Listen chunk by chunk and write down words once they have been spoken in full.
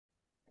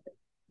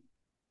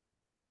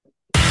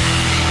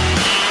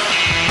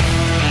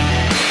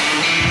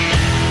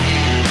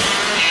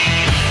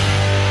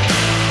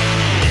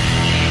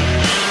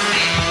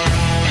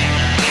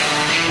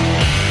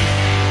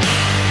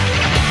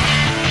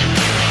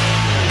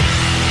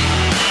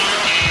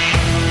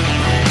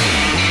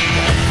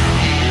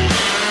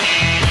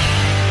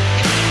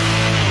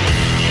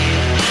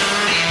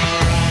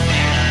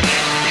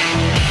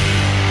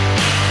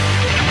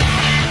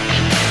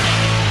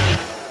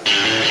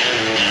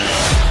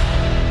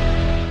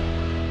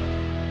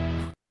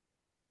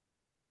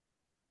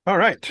All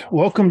right.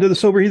 Welcome to the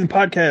Sober Heathen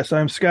podcast.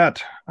 I'm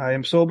Scott. I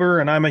am sober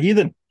and I'm a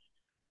heathen.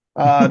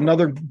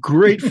 Another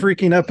great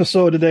freaking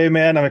episode today,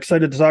 man. I'm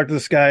excited to talk to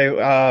this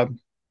guy.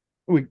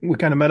 We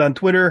kind of met on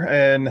Twitter,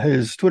 and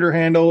his Twitter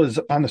handle is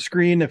on the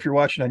screen if you're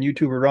watching on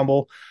YouTube or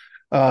Rumble.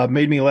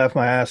 Made me laugh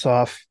my ass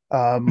off.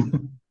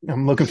 I'm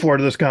looking forward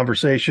to this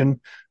conversation.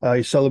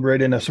 He's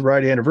celebrating a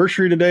sobriety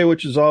anniversary today,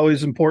 which is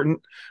always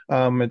important.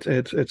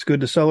 It's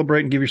good to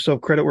celebrate and give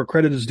yourself credit where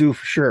credit is due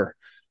for sure.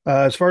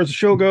 As far as the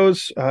show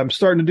goes, I'm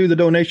starting to do the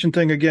donation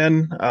thing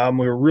again.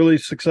 We were really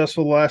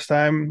successful last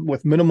time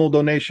with minimal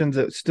donations.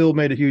 It still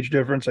made a huge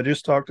difference. I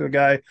just talked to a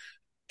guy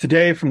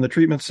today from the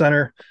treatment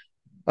center.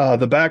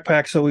 The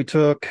backpacks that we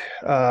took,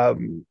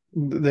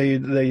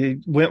 they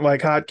went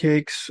like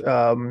hotcakes.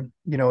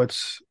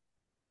 It's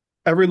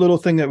every little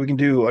thing that we can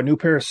do. A new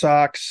pair of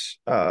socks,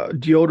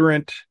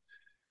 deodorant,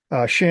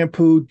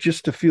 shampoo,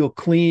 just to feel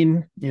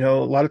clean. A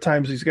lot of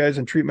times these guys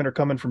in treatment are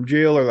coming from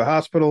jail or the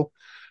hospital,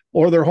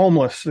 or they're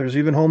homeless. There's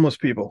even homeless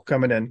people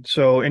coming in.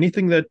 So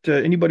anything that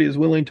anybody is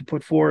willing to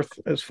put forth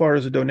as far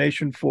as a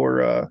donation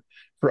for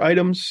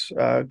items,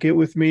 get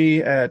with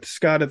me at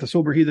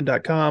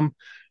scott@thesoberheathen.com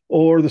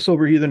or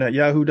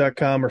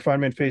thesoberheathen@yahoo.com, or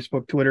find me on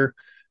Facebook, Twitter,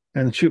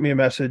 and shoot me a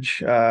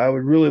message. I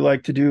would really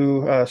like to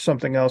do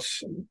something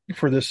else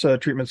for this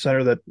treatment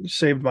center that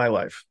saved my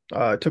life.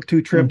 It took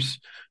two trips,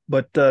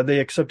 but they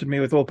accepted me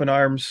with open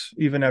arms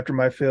even after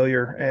my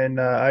failure,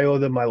 and I owe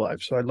them my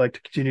life. So I'd like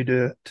to continue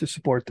to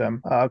support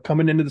them.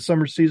 Coming into the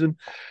summer season,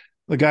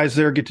 the guys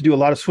there get to do a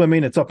lot of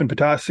swimming. It's up in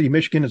Petoskey,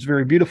 Michigan. It's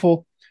very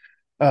beautiful.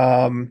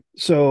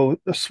 So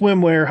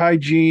swimwear,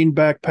 hygiene,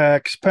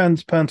 backpacks,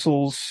 pens,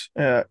 pencils,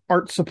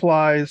 art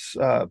supplies,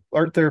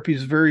 art therapy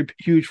is very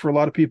huge for a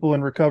lot of people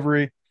in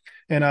recovery,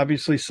 and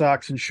obviously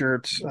socks and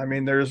shirts. I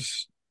mean,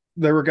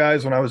 there were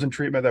guys when I was in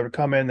treatment that would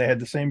come in, they had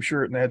the same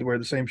shirt and they had to wear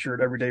the same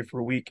shirt every day for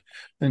a week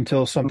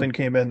until something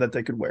came in that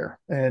they could wear.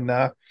 And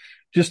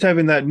just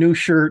having that new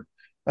shirt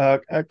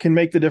can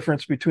make the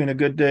difference between a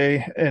good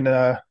day and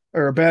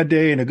or a bad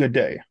day and a good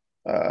day.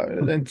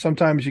 And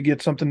sometimes you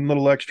get something a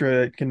little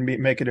extra, it can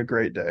make it a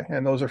great day.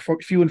 And those are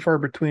few and far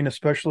between,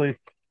 especially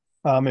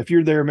if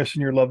you're there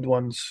missing your loved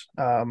ones,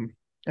 and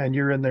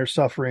you're in there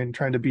suffering,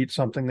 trying to beat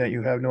something that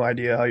you have no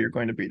idea how you're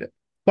going to beat it.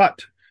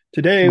 But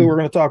today we're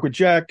going to talk with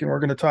Jack, and we're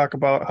going to talk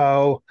about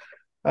how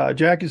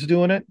Jack is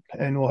doing it,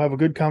 and we'll have a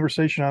good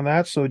conversation on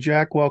that. So,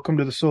 Jack, welcome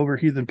to the Sober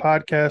Heathen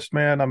podcast,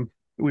 man.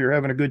 We were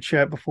having a good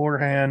chat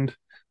beforehand.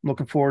 I'm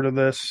looking forward to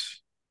this.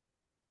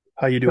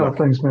 How you Oh, doing?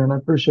 thanks, man. I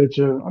appreciate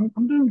you.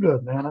 I'm doing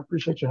good, man. I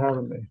appreciate you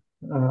having me.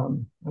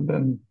 I've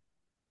been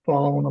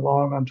following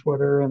along on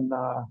Twitter, and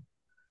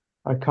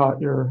I caught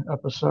your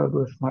episode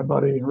with my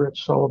buddy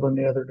Rich Sullivan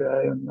the other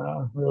day, and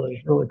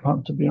really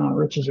pumped to be on.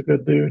 Rich is a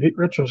good dude.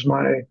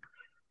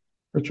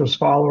 Rich was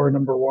follower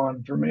number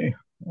one for me.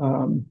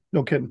 Um,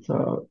 No kidding.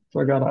 so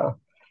I got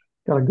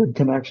a good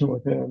connection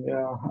with him.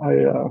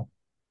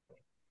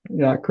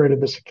 I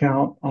created this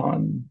account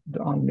on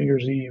New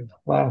Year's Eve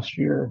last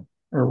year,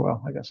 or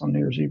well, I guess on New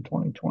Year's Eve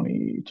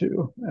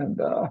 2022, and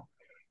I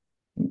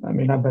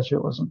mean, I bet you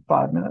it wasn't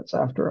 5 minutes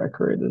after I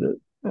created it.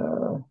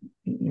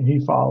 He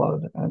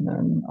followed, and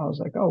then I was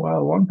like, "Oh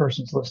wow, one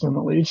person's listening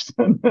at least."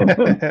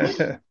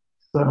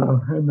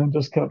 And then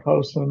just kept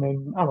posting,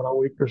 and I don't know, a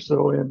week or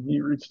so in, he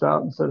reached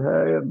out and said,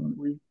 "Hey," and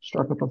we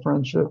struck up a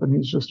friendship, and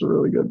he's just a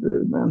really good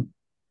dude, man.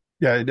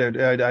 Yeah, I did.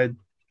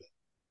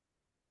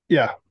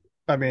 Yeah.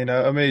 I mean,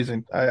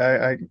 amazing.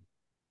 I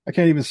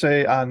can't even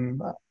say on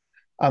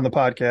the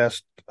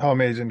podcast how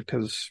amazing,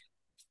 because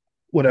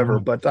whatever. Yeah,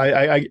 But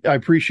I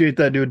appreciate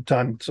that dude a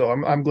ton. So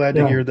I'm glad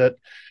to yeah, hear that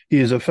he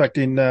is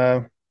affecting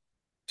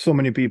so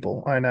many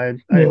people, and I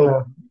hope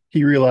yeah,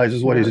 he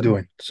realizes what he's yeah.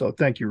 doing. So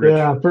thank you, Rich.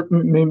 Yeah, for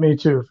me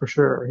too, for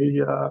sure.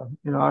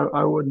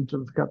 I wouldn't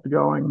have kept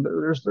going.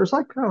 There's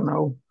like, I don't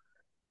know,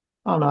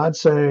 I'd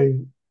say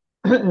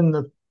in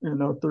the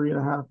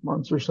 3.5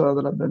 months or so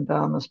that I've been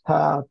down this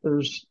path,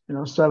 there's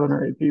 7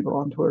 or 8 people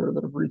on Twitter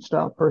that have reached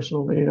out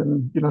personally,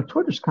 and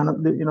Twitter's kind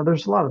of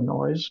there's a lot of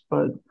noise,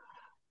 but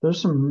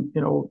there's some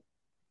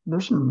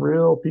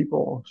real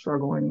people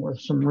struggling with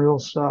some real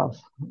stuff,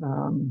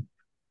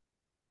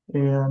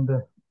 and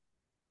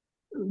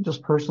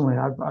just personally,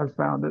 I've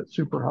found it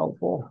super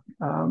helpful.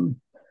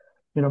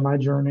 My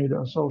journey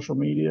to social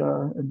media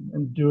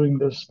and doing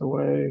this the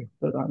way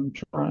that I'm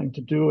trying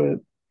to do it.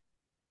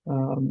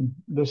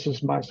 This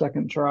is my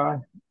second try.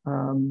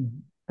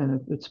 And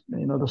it's,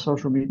 the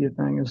social media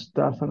thing has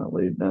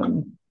definitely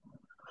been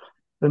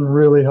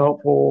really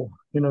helpful.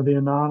 The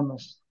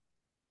anonymous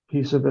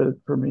piece of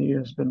it for me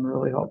has been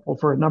really helpful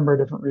for a number of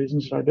different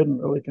reasons that I didn't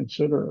really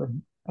consider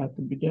at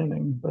the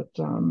beginning. But,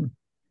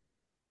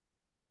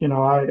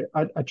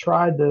 I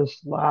tried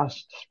this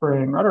last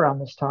spring, right around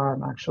this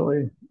time,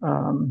 actually.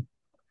 I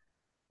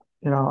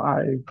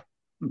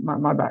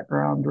my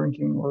background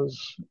drinking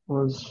was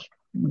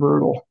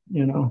brutal. I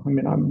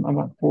mean, I'm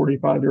a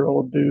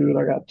 45-year-old dude.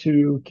 I got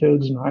 2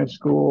 kids in high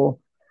school,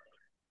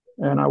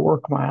 and I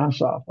work my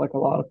ass off like a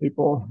lot of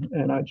people,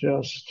 and I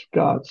just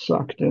got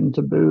sucked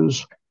into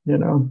booze,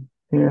 and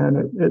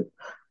it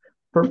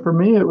for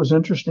me, it was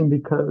interesting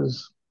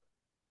because,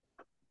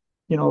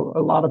 a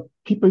lot of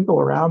people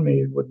around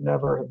me would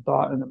never have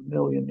thought in a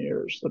million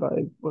years that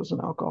I was an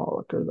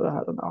alcoholic or that I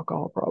had an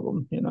alcohol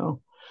problem,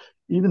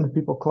 even the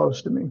people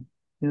close to me,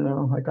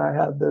 like I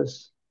had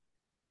this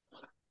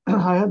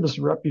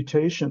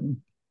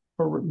reputation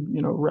for,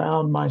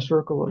 around my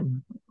circle of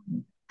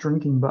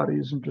drinking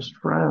buddies and just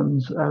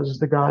friends as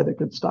the guy that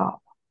could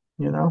stop,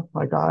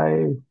 like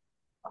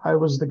I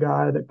was the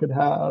guy that could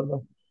have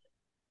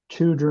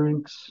two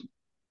drinks,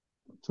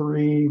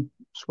 three,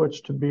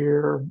 switch to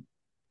beer,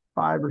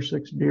 5 or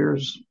 6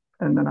 beers,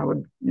 and then I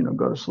would,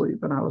 go to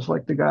sleep. And I was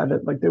like the guy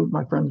that like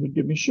my friends would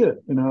give me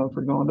shit,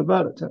 for going to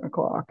bed at 10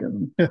 o'clock.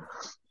 And, Yeah.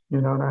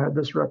 and I had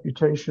this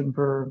reputation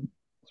for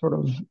sort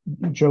of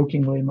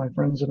jokingly, my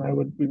friends and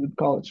we would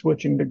call it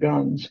switching to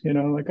guns,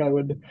 like I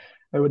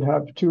would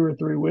have 2 or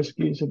 3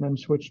 whiskeys and then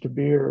switch to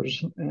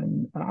beers.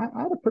 And I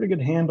had a pretty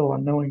good handle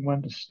on knowing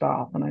when to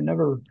stop. And I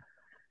never,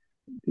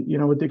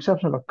 with the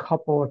exception of a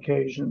couple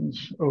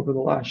occasions over the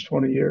last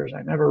 20 years,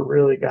 I never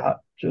really got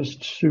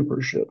just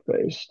super shit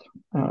faced.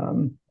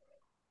 Um,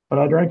 but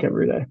I drank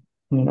every day,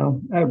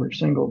 every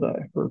single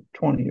day for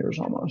 20 years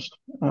almost.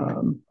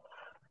 And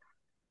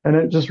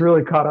it just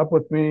really caught up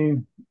with me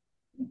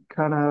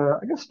kind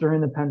of, I guess,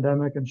 during the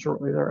pandemic and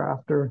shortly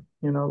thereafter,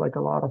 like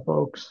a lot of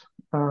folks,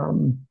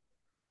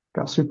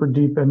 got super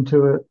deep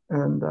into it.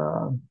 And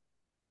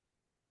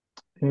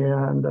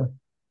and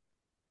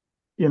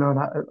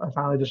I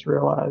finally just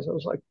realized I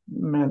was like,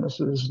 man,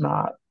 this is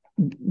not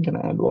going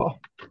to end well,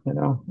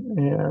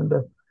 and,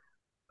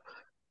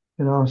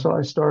 so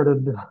I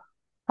started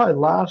probably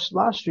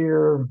last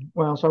year.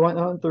 Well, so I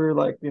went through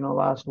like,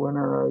 last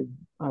winter,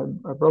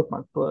 I broke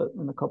my foot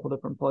in a couple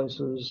different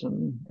places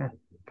and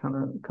kind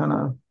of,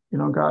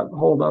 got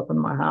holed up in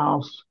my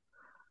house.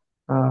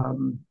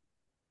 Um,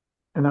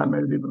 and that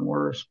made it even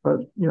worse, but,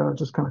 it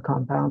just kind of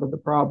compounded the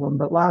problem.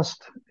 But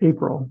last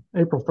April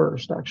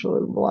 1st,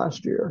 actually,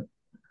 last year,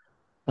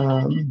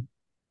 um,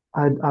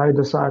 I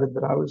decided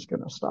that I was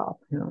going to stop.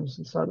 I just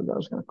decided that I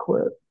was going to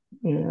quit,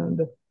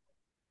 and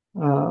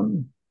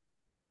um,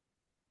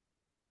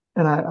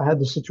 I had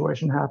the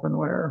situation happen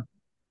where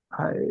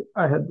I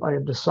I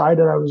had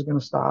decided I was going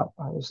to stop.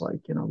 I was like,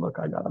 look,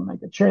 I got to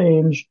make a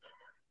change,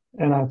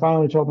 and I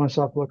finally told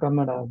myself, look, I'm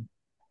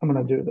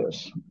gonna do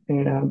this.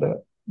 And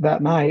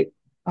that night,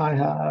 I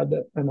had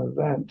an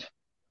event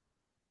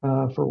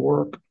for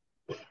work,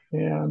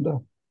 and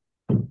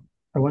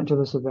I went to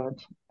this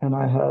event, and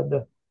I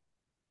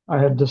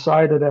had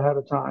decided ahead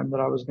of time that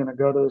I was going to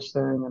go to this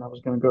thing and I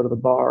was going to go to the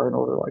bar and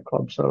order like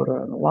club soda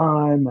and a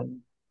lime. And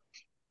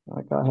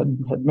like I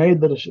had made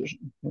the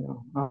decision,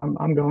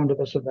 I'm going to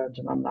this event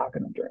and I'm not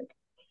going to drink.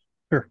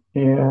 Sure.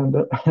 And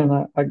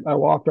I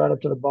walked right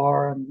up to the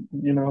bar, and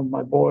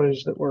my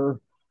boys that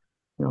were,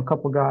 a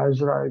couple guys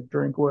that I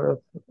drink with,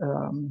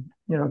 kind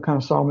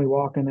of saw me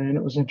walking in.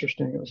 It was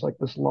interesting. It was like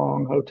this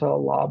long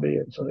hotel lobby,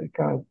 and so they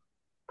kind of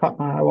caught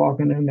my eye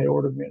walking in. They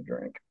ordered me a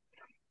drink.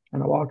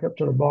 And I walk up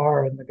to the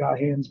bar and the guy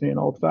hands me an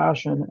old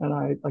fashioned. And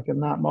I, like, in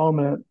that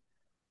moment,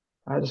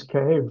 I just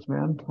caved,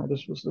 man. I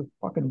just was the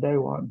fucking day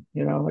one,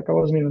 like I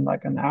wasn't even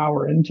like an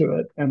hour into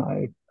it. And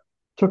I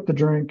took the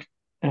drink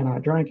and I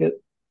drank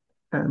it.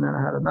 And then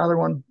I had another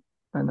one.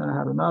 And then I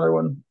had another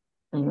one.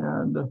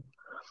 And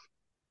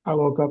I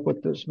woke up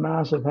with this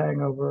massive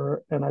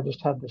hangover. And I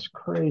just had this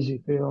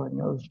crazy feeling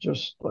of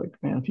just like,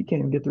 man, if you can't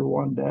even get through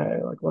one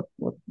day, like what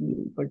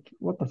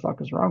the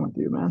fuck is wrong with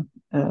you, man?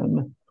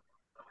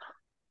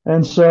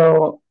 And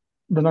so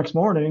the next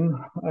morning,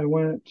 I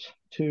went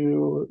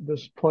to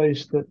this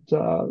place that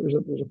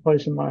there's a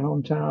place in my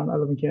hometown. I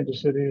live in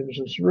Kansas City. There's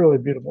this really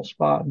beautiful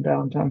spot in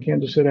downtown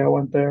Kansas City. I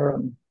went there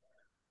and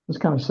just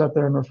kind of sat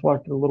there and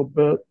reflected a little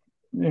bit.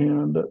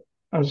 And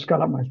I just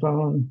got out my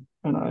phone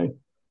and I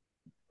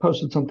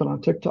posted something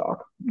on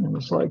TikTok. And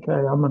it's like, hey,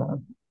 I'm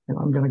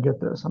gonna get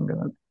this. I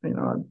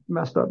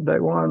messed up day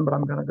one, but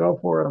I'm gonna go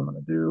for it. I'm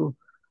gonna do,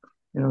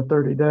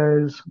 30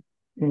 days.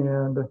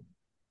 And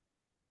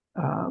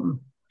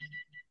um,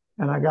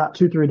 and I got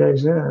 2, 3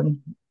 days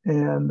in,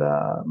 and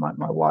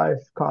my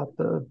wife caught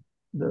the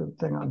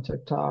thing on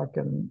TikTok,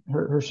 and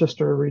her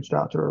sister reached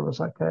out to her, was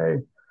like, hey,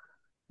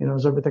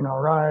 is everything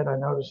all right? I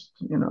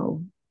noticed,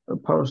 a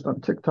post on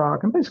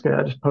TikTok, and basically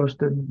I just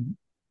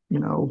you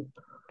know,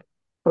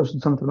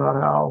 posted something about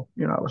how,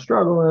 I was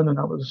struggling, and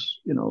I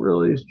was,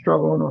 really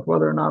struggling with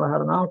whether or not I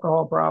had an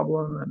alcohol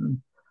problem,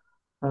 and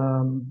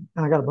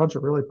I got a bunch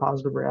of really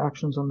positive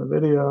reactions on the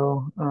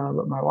video,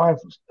 but my wife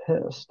was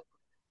pissed.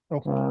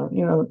 Oh,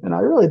 And I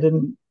really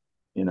didn't,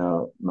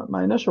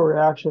 my initial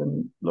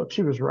reaction, look,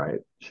 she was right.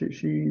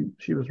 She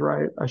was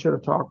right. I should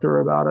have talked to her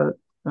about it.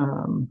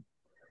 And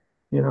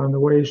the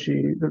way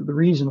the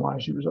reason why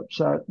she was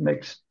upset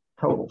makes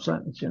total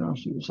sense.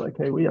 She was like,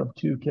 hey, we have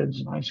 2 kids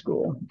in high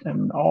school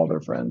and all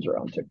their friends are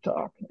on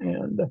TikTok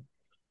and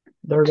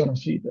they're going to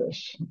see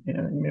this. And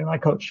I mean, I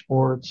coach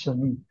sports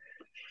and,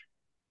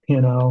 you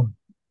know,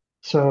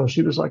 so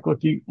she was like,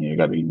 look, you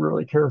got to be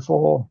really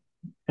careful.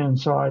 And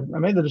so I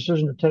made the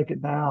decision to take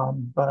it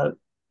down, but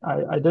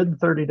I did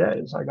 30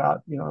 days. I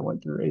got, I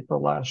went through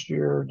April last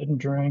year, didn't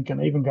drink, and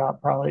I even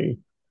got probably,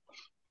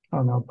 I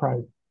don't know,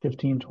 probably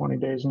 15, 20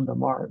 days into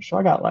March. So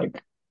I got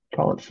like,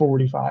 call it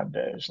 45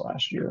 days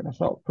last year, and I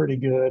felt pretty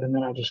good. And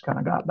then I just kind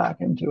of got back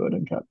into it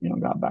and kept,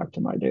 got back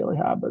to my daily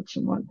habits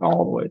and went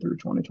all the way through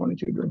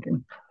 2022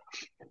 drinking.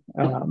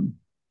 Um,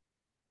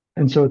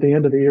 and so at the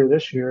end of the year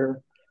this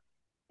year,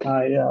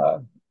 during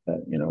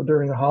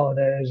the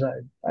holidays,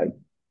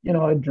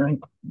 I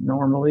drink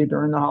normally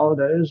during the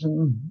holidays,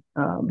 and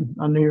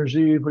on New Year's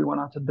Eve we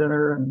went out to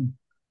dinner, and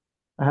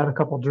I had a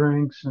couple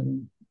drinks,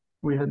 and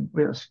we had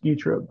a ski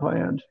trip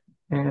planned,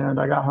 and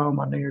I got home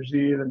on New Year's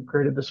Eve and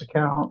created this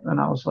account, and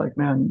I was like,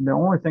 man, the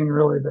only thing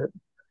really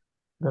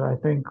that I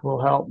think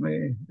will help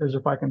me is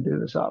if I can do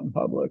this out in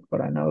public,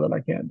 but I know that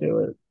I can't do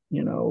it,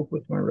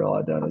 with my real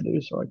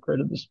identity. So I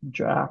created this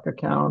Jack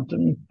account,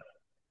 and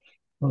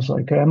I was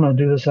like, okay, I'm going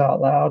to do this out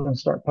loud and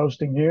start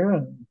posting here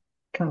and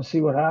kind of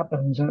see what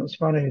happens. And it was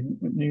funny.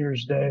 New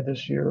Year's Day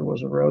this year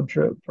was a road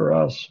trip for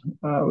us.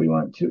 We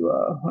went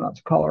out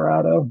to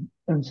Colorado,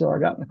 and so I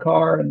got in the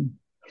car, and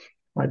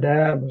my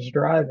dad was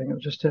driving. It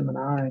was just him and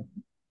I.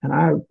 And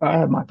I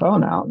had my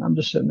phone out, and I'm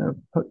just sitting there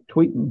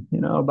tweeting,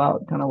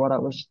 about kind of what I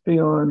was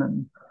feeling,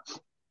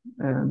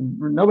 and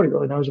nobody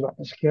really knows about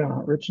this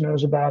account. Rich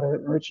knows about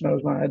it. Rich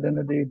knows my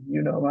identity.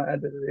 You know my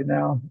identity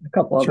now. A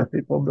couple other Sure.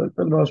 people, but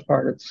for the most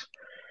part,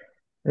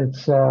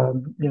 it's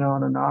an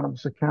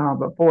anonymous account,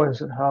 but boy,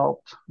 has it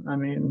helped. I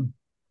mean,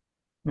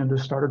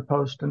 just started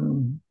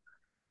posting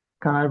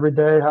kind of every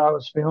day how I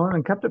was feeling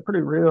and kept it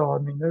pretty real. I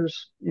mean,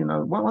 there's,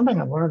 one thing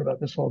I've learned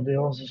about this whole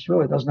deal is this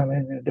really doesn't have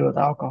anything to do with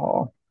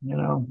alcohol.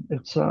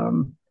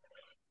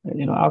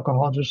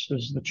 Alcohol just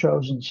is the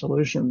chosen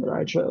solution that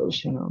I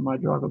chose, my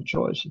drug of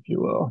choice, if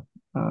you will.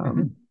 Hmm.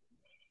 Um,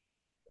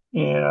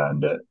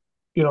 and,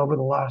 over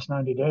the last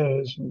 90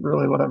 days,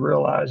 really what I've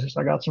realized is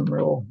I got some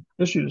real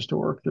issues to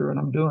work through, and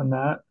I'm doing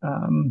that.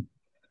 And,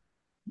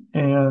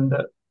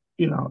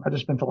 I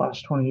just spent the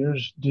last 20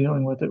 years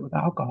dealing with it with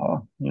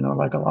alcohol,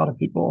 like a lot of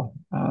people,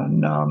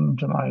 numb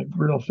to my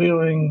real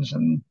feelings.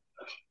 And,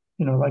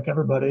 like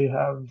everybody,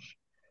 have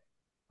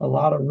a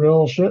lot of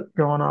real shit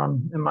going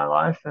on in my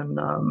life. And,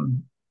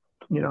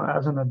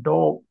 as an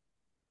adult,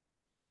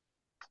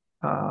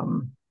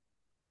 um,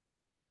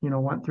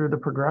 went through the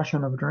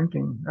progression of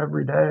drinking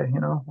every day.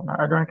 When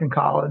I drank in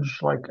college,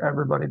 like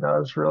everybody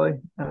does, really.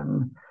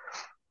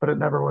 But it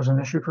never was an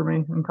issue for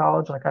me in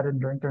college. Like I didn't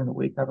drink during the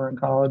week ever in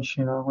college,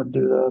 would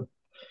do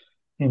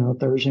the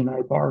Thursday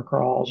night bar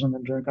crawls and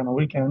then drink on the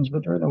weekends.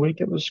 But during the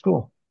week, it was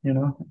school,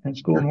 and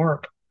school and Sure.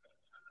 work.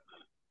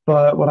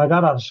 But when I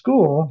got out of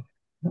school,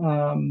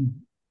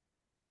 um,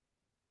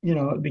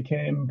 it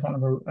became kind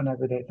of an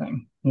everyday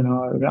thing.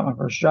 I got my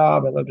first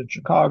job. I lived in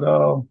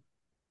Chicago.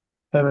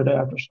 Every day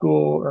after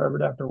school or every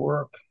day after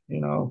work,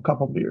 a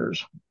couple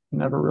beers.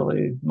 Never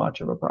really much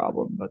of a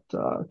problem,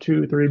 but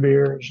two, three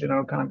beers,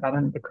 kind of got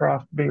into the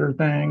craft beer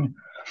thing.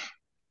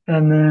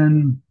 And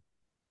then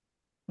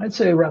I'd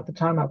say around the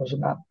time I was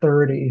about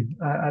 30,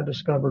 I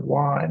discovered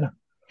wine.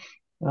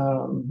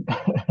 Um,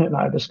 and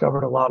I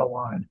discovered a lot of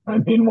wine. I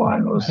mean,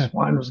 wine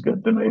was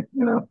good to me.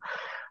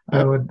 I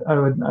Yep. would I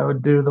would I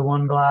would do the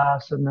one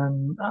glass, and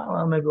then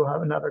well, maybe we'll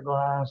have another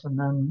glass, and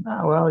then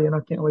well,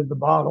 can't leave the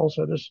bottle,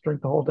 so just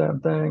drink the whole damn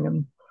thing.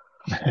 And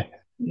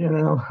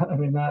I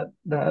mean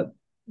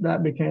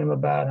that became a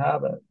bad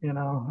habit.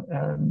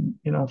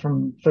 And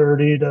from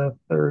 30 to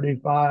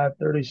 35,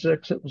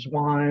 36, it was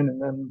wine,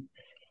 and then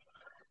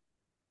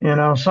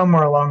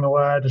somewhere along the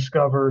way, I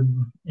discovered,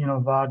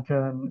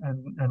 vodka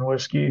and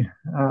whiskey.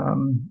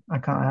 I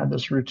kind of had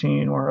this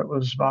routine where it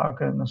was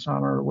vodka in the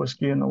summer,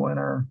 whiskey in the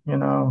winter,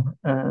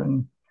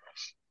 and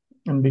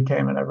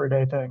became an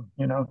everyday thing,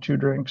 two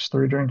drinks,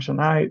 three drinks a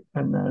night,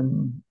 and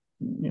then,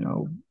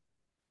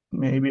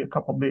 maybe a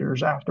couple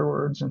beers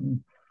afterwards.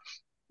 And,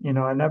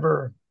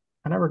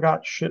 I never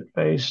got shit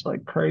faced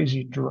like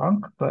crazy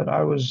drunk, but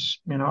I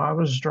was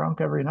drunk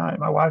every night.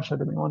 My wife said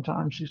to me one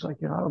time, she's like,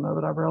 I don't know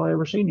that I've really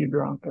ever seen you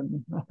drunk.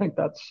 And I think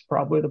that's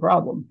probably the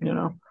problem,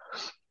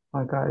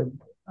 like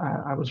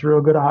I was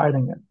real good at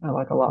hiding it,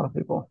 like a lot of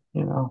people,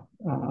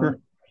 Sure.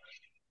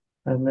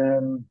 and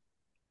then,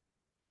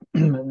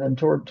 and then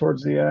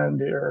towards the end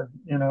here,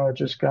 it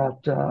just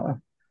got to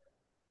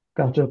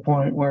a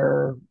point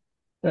where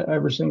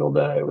every single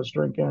day I was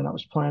drinking. I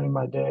was planning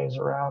my days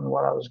around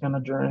what I was going to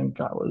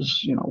drink. I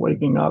was,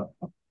 waking up,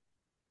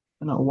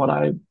 what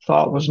I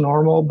thought was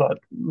normal, but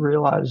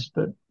realized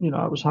that,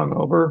 I was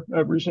hungover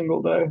every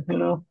single day,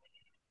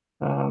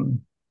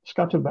 Just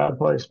got to a bad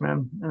place,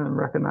 man, and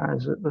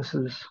recognized that this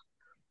is,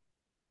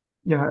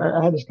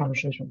 I had this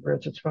conversation with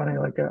Rich. It's funny,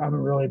 like I'm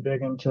really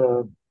big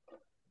into,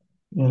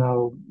 you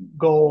know,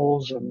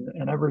 goals,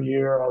 and every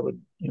year I would,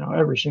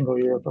 every single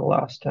year for the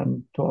last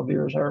 10, 12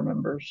 years, I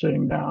remember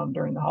sitting down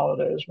during the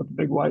holidays with a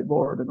big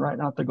whiteboard and writing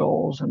out the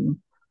goals, and,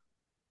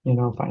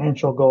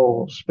 financial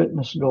goals,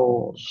 fitness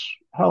goals,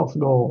 health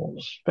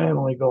goals,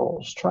 family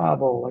goals,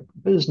 travel, like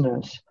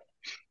business.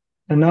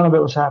 And none of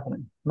it was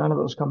happening. None of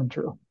it was coming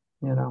true,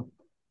 you know.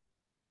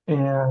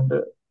 And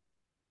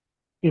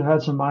you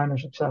had some minor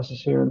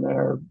successes here and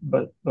there,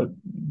 but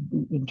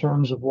in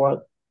terms of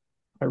what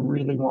I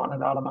really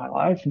wanted out of my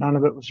life, none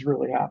of it was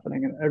really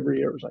happening. And every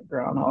year was like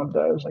Groundhog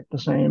Day. It was like the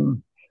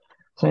same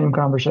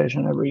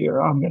conversation every year.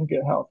 I'm going to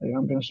get healthy.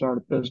 I'm going to start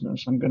a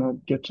business. I'm going to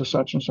get to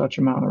such and such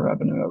amount of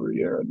revenue every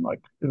year. And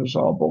like it was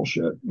all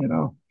bullshit, you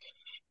know.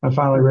 I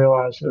finally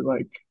realized that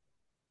like,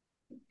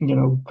 you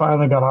know,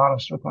 finally got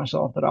honest with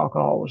myself that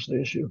alcohol was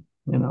the issue,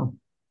 you know.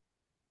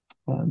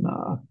 And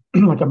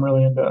like I'm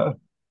really into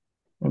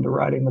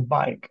riding the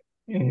bike,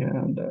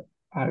 and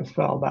I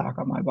fell back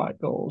on my bike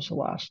goals the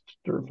last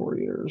 3 or 4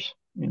 years.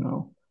 You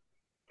know,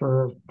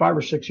 for 5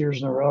 or 6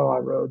 years in a row, I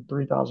rode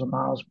 3,000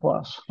 miles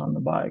plus on the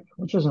bike,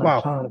 which isn't a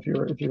Wow. ton if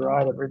you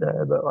ride every day,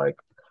 but like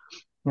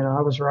you know,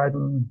 I was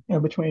riding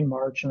between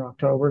March and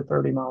October,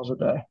 30 miles a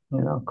day,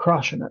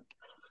 crushing it,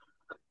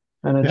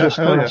 and it Yeah, just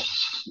hell kind of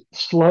yeah.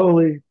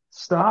 slowly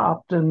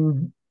stopped.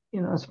 And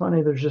it's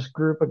funny. There's this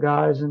group of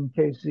guys in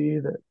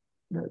KC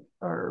that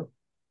are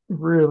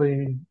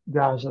really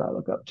guys that I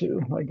look up to,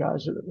 like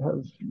guys that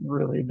have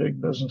really big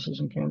businesses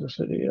in Kansas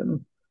City.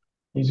 And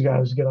these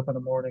guys get up in the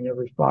morning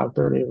every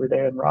 5:30 every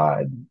day and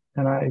ride.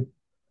 And I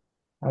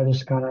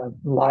just kind of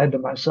lied to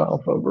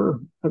myself over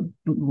a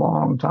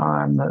long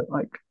time that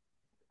like,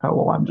 oh,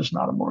 well, I'm just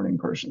not a morning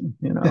person,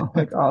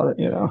 like, oh,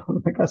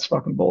 like that's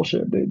fucking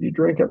bullshit, dude. You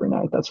drink every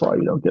night. That's why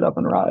you don't get up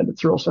and ride.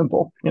 It's real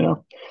simple.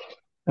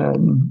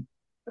 And,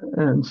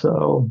 and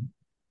so,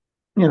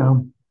 you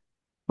know,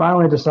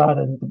 finally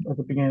decided at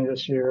the beginning of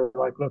this year,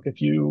 like, look,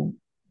 if you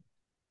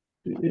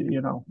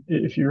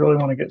really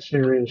want to get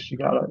serious, you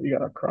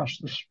gotta crush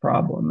this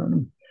problem.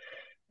 And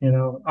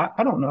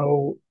I don't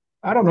know,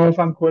 if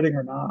I'm quitting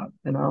or not.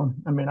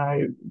 I mean,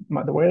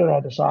 the way that I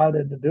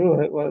decided to do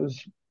it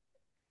was,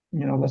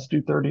 let's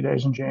do 30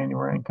 days in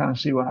January and kind of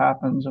see what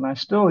happens. And I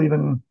still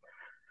even,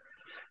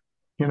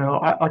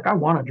 I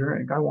want to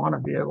drink. I want to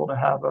be able to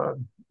have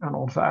an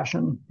old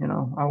fashioned.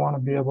 I want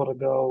to be able to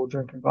go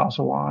drink a glass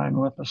of wine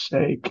with a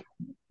steak.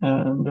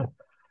 And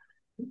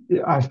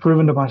I've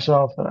proven to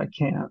myself that I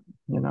can't.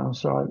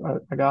 So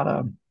I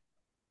gotta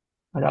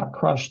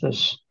crush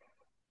this,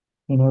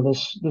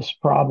 this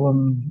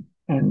problem,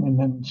 and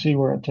then see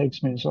where it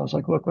takes me. So I was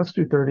like, look, let's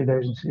do 30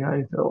 days and see how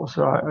you feel.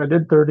 So I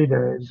did 30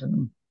 days.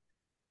 And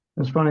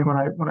it's funny,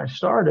 when I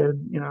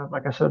started,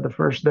 like I said, the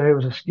first day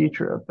was a ski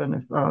trip. And I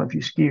don't know if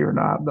you ski or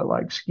not, but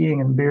like skiing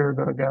and beer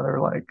go together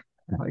like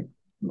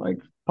like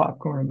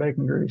popcorn and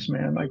bacon grease,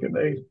 man. Like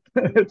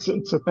it's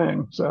a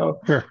thing. So,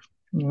 Sure.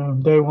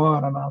 day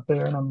one, I'm out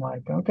there and I'm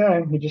like,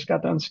 okay, you just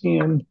got done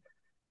skiing.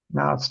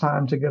 Now it's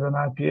time to get an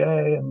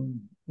IPA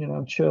and,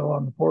 chill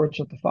on the porch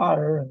at the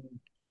fire.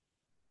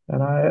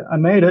 And I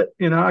made it.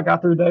 I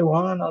got through day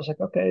one. I was like,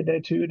 okay,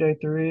 day two, day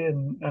three,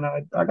 and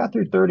I got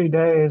through 30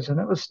 days, and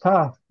it was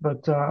tough.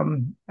 But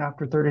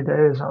after 30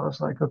 days, I was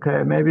like,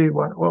 okay, maybe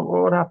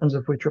what happens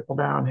if we triple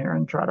down here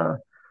and try to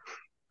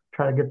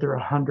get through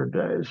 100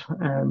 days?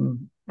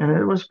 And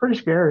it was pretty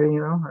scary.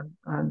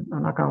 I'm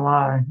not gonna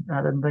lie,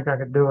 I didn't think I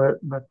could do it,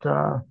 but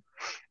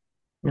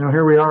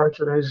here we are.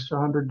 Today's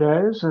 100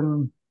 days,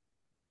 and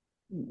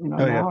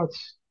Oh yeah.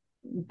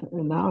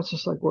 now it's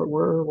just like,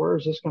 where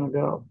is this gonna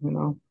go?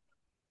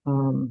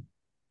 Um,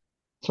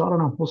 so I don't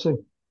know. We'll see.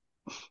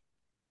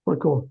 Pretty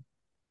cool.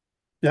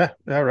 Yeah.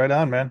 Yeah. Right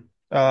on, man.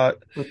 Uh,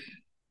 But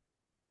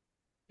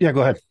yeah,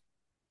 go ahead.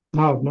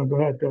 no, no, go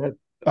ahead. Go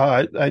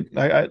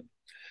ahead.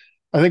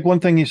 I think one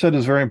thing you said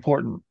is very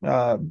important,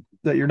 that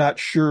you're not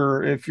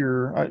sure if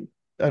I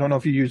don't know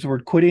if you use the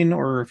word quitting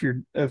or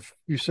if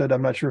you said,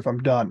 I'm not sure if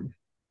I'm done,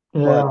 but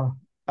Yeah.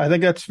 I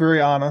think that's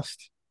very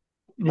honest.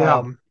 Yeah.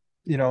 Um,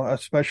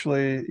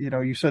 especially,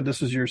 you said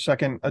this is your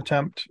second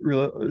Yep.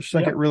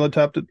 real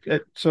attempt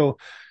so,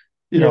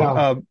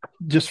 Yeah.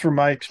 just from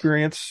my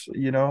experience,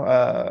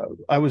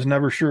 I was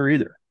never sure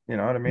either, you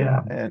know what I mean?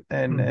 Yeah.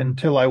 And Hmm.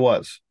 until I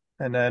was,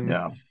 and then,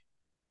 Yeah.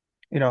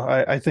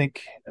 I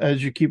think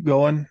as you keep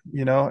going,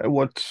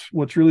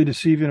 what's really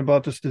deceiving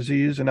about this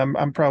disease, and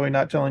I'm probably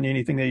not telling you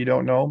anything that you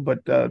don't know,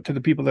 but to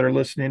the people that are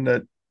listening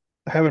that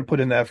haven't put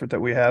in the effort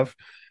that we have,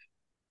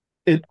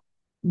 it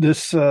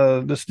this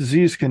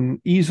disease can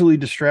easily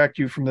distract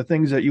you from the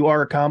things that you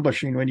are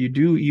accomplishing when you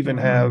do even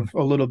Hmm. have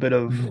a little bit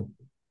of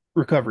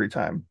recovery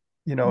time.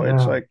 It's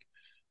Yeah. like,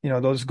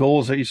 those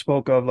goals that you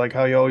spoke of, like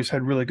how you always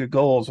had really good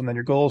goals and then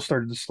your goals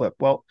started to slip.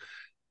 Well,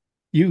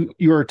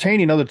 you're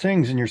attaining other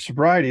things in your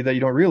sobriety that you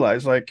don't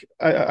realize. Like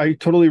I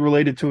totally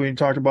related to when you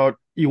talked about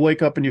you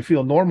wake up and you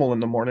feel normal in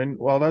the morning.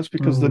 Well, that's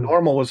because the Hmm.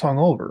 normal was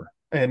hungover.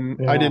 And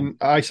Yeah.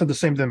 I said the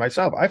same thing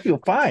myself. I feel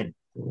fine.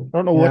 I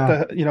don't know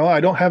Yeah. I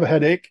don't have a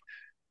headache.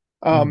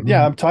 Yeah, Hmm.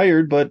 I'm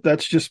tired, but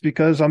that's just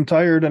because I'm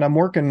tired and I'm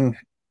working,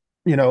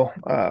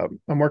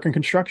 I'm working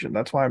construction.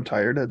 That's why I'm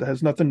tired. It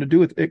has nothing to do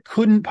with it.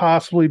 Couldn't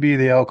possibly be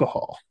the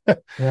alcohol.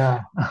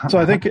 Yeah. So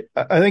I think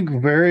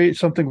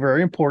something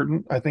very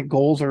important. I think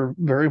goals are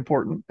very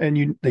important,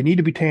 and they need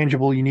to be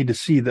tangible. You need to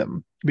see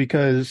them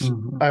because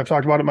Hmm. I've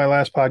talked about it in my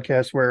last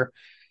podcast where,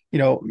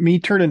 me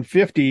turning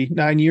 50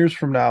 9 years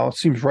from now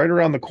seems right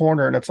around the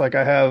corner, and it's like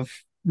I have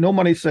no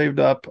money saved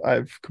up.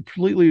 I've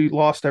completely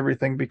lost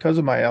everything because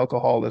of my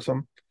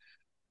alcoholism.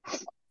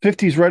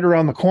 50's right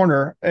around the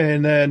corner.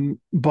 And then,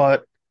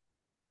 but,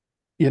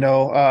 you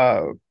know,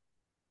 uh,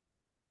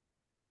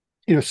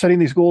 setting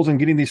these goals and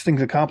getting these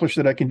things accomplished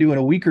that I can do in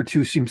a week or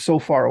two seems so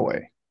far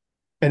away.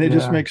 And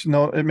Yeah.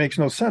 it makes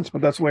no sense,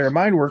 but that's the way our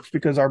mind works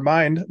because our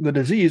mind, the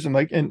disease,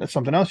 and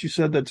something else you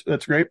said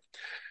that's great.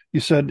 You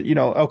said,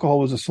 alcohol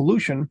was a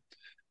solution.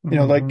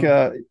 Like,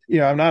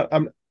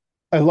 Hmm.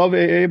 I love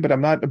AA, but I'm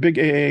not a big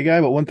AA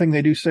guy. But one thing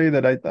they do say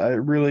that I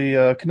really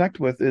connect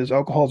with is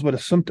alcohol is but a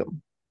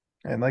symptom.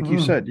 And like you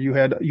Mm. said, you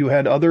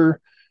had other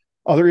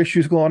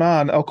issues going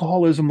on.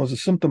 Alcoholism was a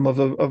symptom of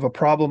a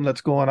problem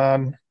that's going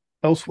on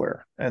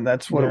elsewhere, and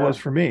that's what it was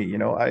Yeah. for me.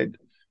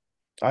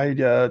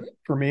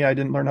 For me, I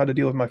didn't learn how to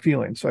deal with my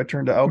feelings, so I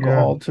turned to Yeah.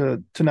 alcohol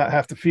to not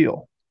have to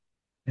feel.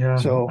 Yeah.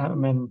 So I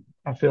mean,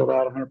 I feel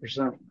that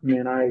 100%. I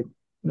mean,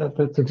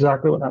 that's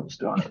exactly what I was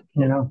doing.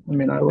 I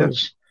mean, I yeah,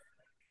 was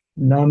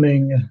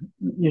numbing,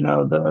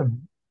 the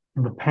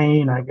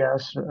pain, I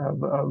guess, of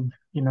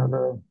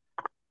the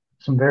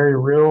some very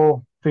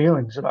real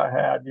feelings that I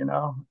had,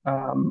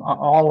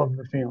 all of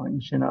the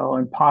feelings,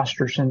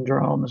 imposter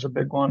syndrome is a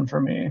big one for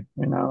me,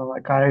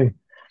 like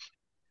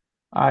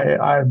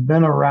I've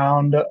been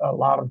around a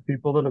lot of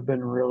people that have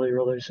been really,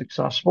 really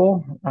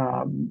successful.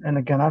 And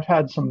again, I've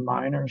had some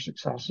minor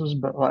successes,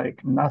 but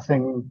like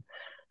nothing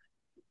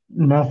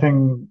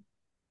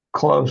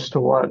close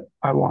to what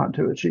I want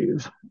to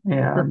achieve.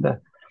 sure, And,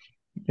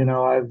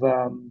 I've,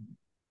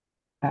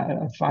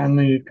 I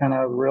finally kind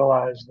of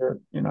realized that,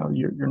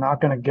 you're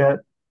not going to get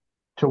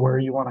to where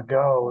you want to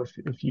go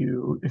if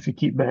you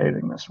keep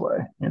behaving this way,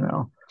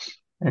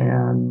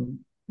 and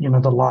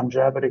the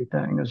longevity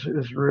thing is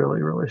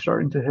really really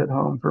starting to hit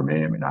home for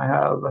me. I mean, I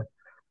have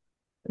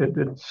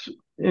it's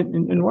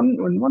in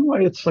one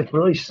way it's like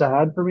really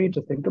sad for me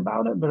to think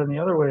about it, but in the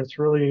other way it's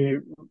really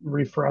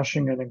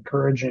refreshing and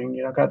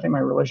encouraging. I think my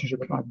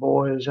relationship with my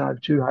boys, I have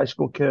two high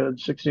school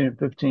kids, 16 and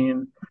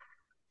 15.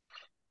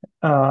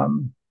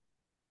 um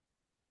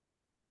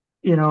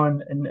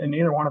and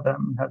neither one of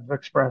them have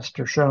expressed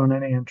or shown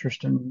any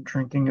interest in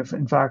drinking. If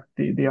in fact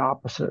the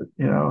opposite,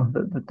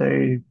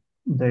 that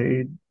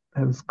they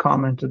have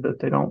commented that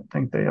they don't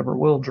think they ever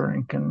will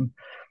drink. And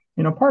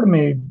part of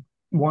me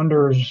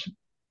wonders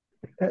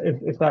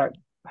if that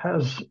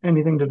has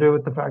anything to do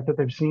with the fact that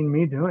they've seen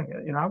me doing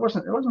it.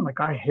 It wasn't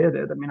like I hid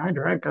it. I mean, I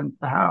drank at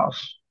the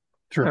house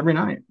sure, every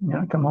night.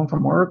 I come home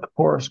from work,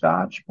 pour a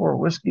scotch, pour a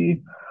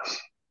whiskey,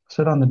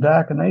 sit on the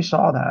deck, and they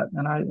saw that.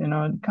 And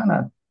it kind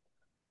of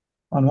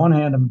on one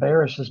hand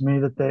embarrasses me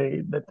that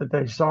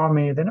they saw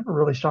me. They never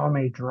really saw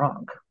me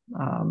drunk.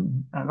 I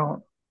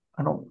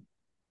don't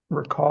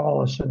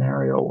recall a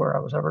scenario where I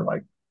was ever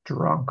like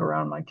drunk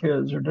around my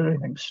kids or did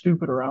anything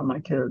stupid around my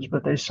kids,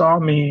 but they saw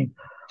me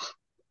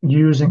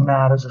using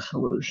that as a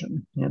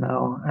solution,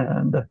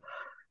 and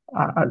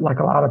like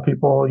a lot of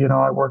people,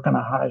 I work in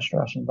a high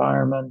stress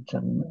environment,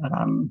 and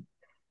I'm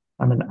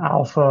an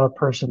alpha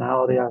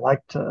personality. I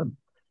like to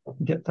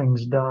get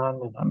things done,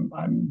 and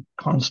I'm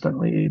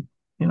constantly,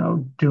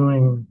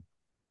 doing.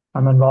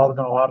 I'm involved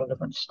in a lot of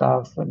different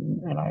stuff,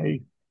 and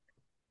I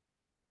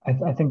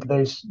think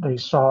they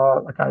saw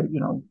like I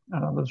know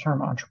the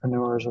term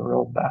entrepreneur is a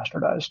real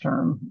bastardized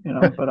term,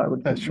 but I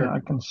would, that's sure.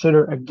 I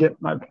consider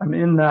I'm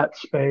in that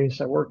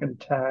space. I work in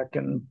tech,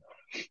 and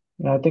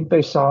I think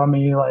they saw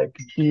me like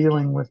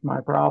dealing with my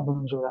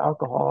problems with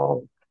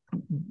alcohol,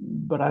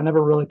 but I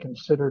never really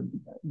considered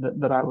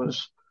that I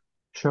was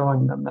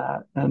showing them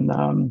that. And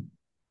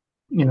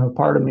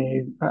part of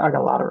me, I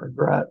got a lot of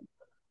regret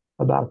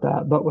about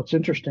that. But what's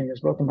interesting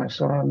is both of my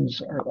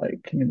sons are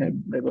like, I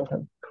mean, they both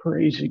have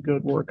crazy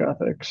good work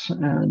ethics.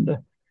 And,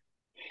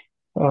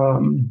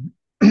 um,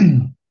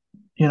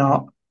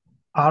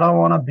 I don't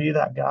want to be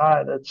that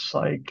guy that's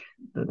like,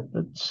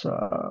 that's,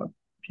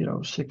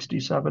 60,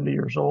 70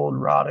 years old,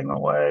 rotting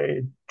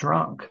away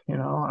drunk.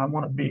 I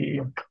want to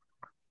be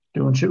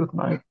doing shit with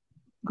my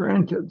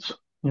grandkids,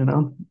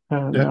 and,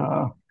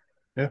 Yeah,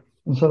 yeah,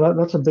 and so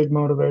that's a big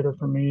motivator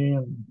for me.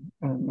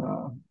 And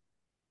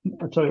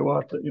I tell you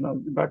what,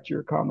 back to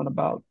your comment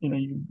about,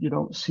 you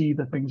don't see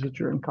the things that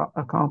you're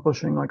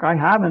accomplishing. Like I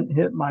haven't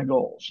hit my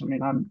goals. I mean,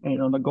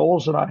 the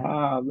goals that I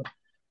have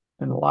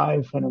in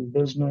life and in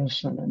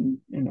business and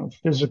in,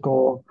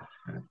 physical,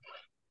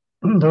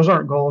 those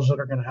aren't goals that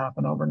are going to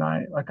happen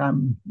overnight. Like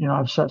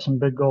I've set some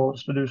big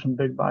goals to do some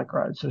big bike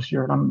rides this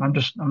year, and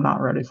I'm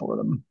not ready for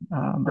them. sure.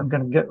 I'm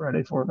going to get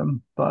ready for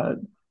them, but,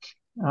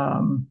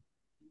 um,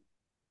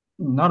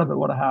 none of it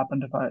would have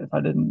happened if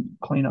I didn't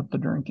clean up the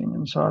drinking.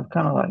 And so I've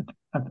kind of like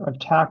I've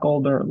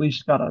tackled or at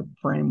least got a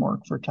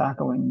framework for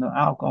tackling the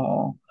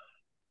alcohol.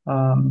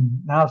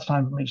 Now it's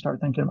time for me to start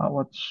thinking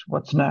about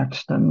what's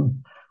next.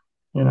 And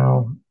you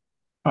know,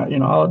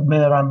 I'll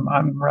admit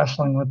I'm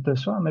wrestling with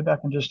this. Well, maybe I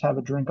can just have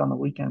a drink on the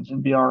weekends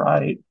and be all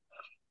right.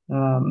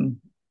 Um,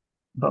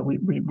 but we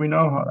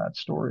know how that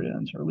story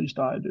ends, or at least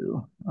I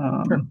do.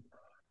 Sure.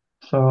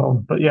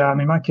 But yeah, I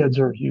mean, my kids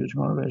are a huge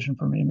motivation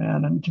for me,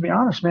 man. And to be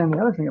honest, man, the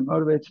other thing that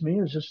motivates me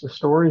is just the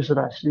stories that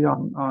I see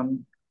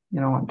on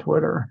on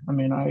Twitter. I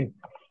mean,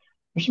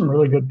 there's some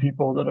really good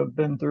people that have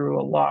been through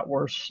a lot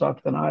worse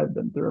stuff than I've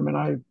been through. I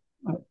mean,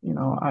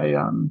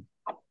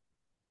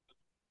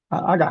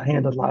 I got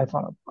handed life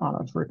on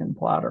a freaking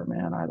platter,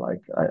 man.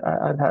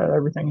 I've had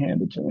everything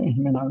handed to me. I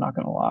mean, I'm not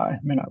gonna lie. I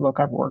mean, look,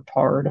 I've worked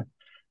hard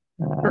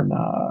Sure.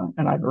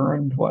 and I've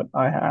earned what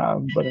I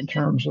have, but in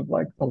terms of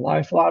like the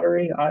life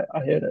lottery, I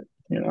hit it.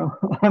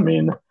 I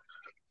mean,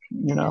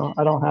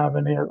 I don't have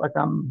any like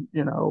I'm,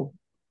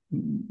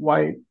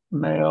 white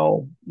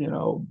male,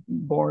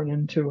 born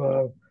into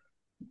a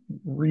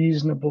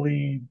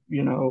reasonably,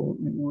 we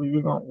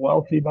weren't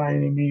wealthy by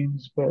any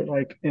means, but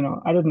like,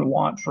 I didn't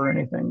want for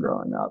anything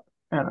growing up.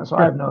 And so I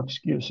Sure. have no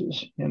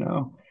excuses.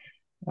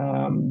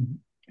 Um,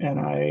 and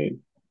I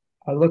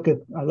look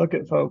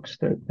at folks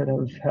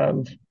that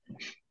have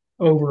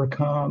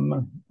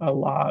overcome a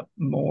lot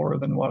more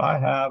than what I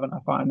have, and I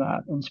find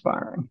that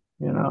inspiring.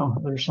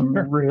 There's some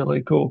Sure.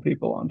 really cool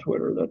people on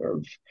Twitter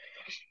that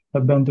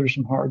have been through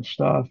some hard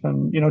stuff,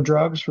 and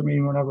drugs for me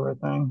were never a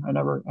thing. I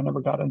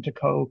never got into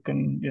coke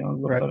and a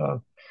little Right. bit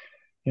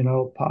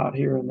of pot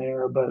here and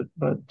there, but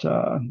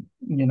I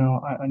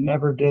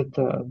never did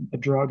the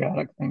drug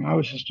addict thing. I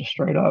was just a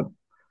straight up,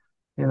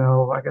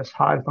 I guess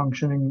high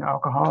functioning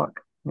alcoholic.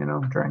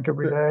 Drank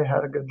every Sure. day,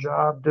 had a good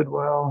job, did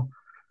well,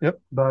 Yep.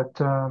 but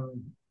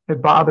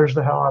it bothers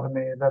the hell out of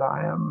me that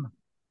I am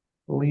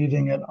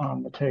leaving it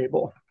on the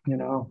table.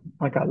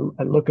 Like I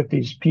look at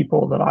these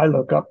people that I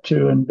look up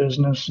to in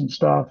business and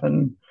stuff,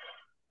 and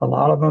a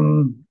lot of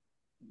them,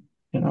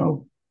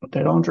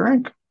 they don't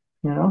drink,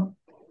 you know,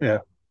 Yeah.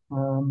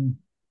 um,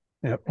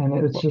 Yep. and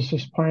it's Well, just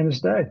as plain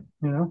as day.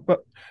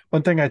 but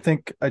one thing I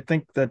think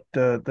that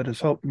that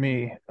has helped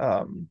me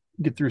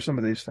get through some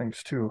of these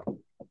things too.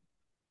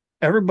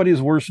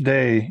 Everybody's worst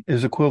day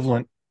is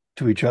equivalent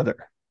to each other.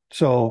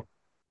 So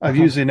I've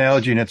used the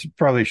analogy, and it's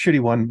probably a shitty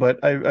one,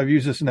 but I've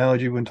used this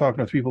analogy when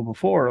talking with people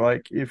before.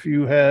 Like if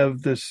you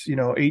have this,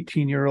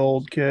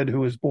 18-year-old kid who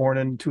was born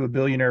into a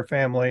billionaire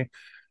family,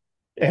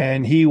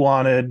 and he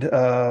wanted,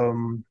 I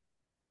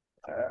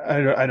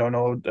don't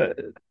know,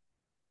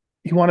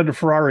 he wanted a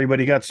Ferrari, but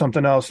he got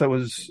something else that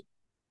was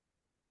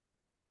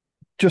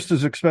just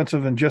as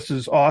expensive and just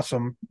as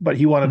awesome, but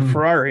he wanted a Mm,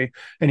 Ferrari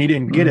and he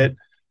didn't get it. mm,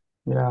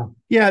 yeah,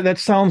 Yeah, that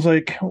sounds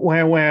like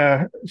wah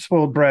wah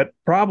spoiled brat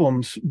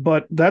problems,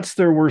 but that's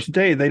their worst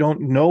day. They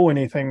don't know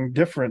anything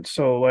different.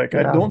 So like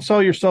I yeah, don't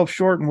sell yourself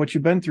short in what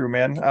you've been through,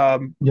 man.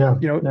 yeah,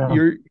 yeah,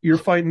 You're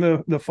fighting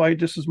the fight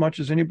just as much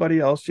as anybody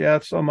else. Yeah,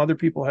 some other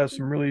people have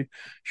some really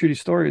shitty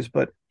stories,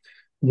 but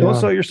don't yeah,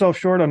 sell yourself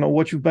short on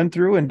what you've been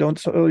through and don't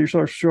sell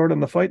yourself short on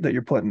the fight that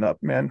you're putting up,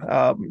 man.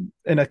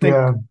 And I think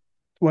yeah,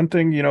 one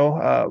thing,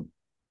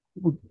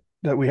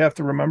 that we have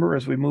to remember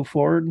as we move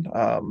forward,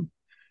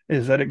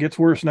 is that it gets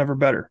worse, never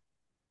better.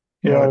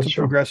 yeah. It's That's a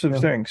true. progressive Yeah.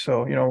 thing.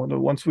 So,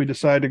 once we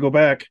decide to go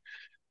back,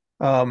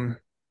 um,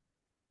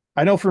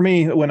 I know for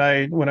me, when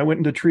I went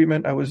into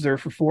treatment, I was there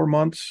for 4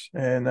 months,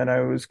 and then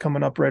I was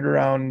coming up right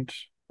around,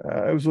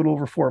 it was a little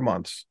over 4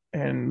 months,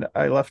 and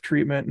I left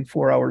treatment, and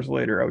 4 hours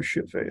later, I was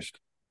shit faced,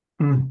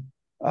 Mm,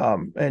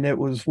 and it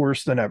was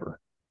worse than ever.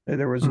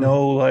 There was mm,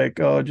 no like,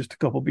 oh, just a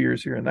couple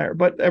beers here and there,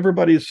 but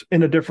everybody's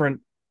in a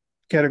different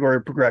category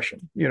of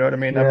progression. You know what I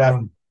mean? yeah,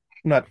 I'm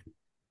not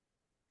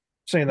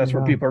saying that's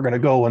where yeah, people are going to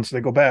go once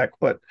they go back,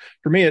 but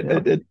for me, it yeah.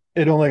 it it,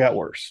 it only got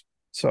worse.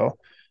 So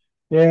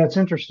Yeah, it's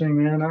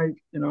interesting, man.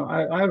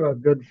 I have a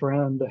good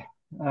friend,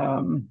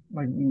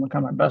 like kind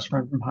of my best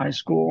friend from high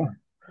school,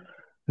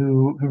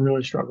 who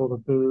really struggled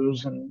with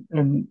booze,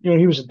 and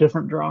he was a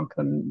different drunk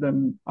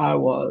than I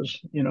was.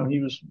 He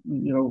was,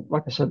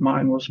 like I said,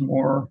 mine was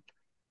more.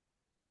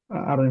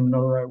 I don't even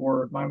know the right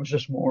word. Mine was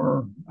just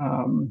more,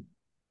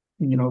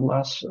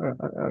 less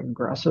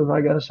aggressive,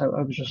 I guess. I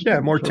was just yeah,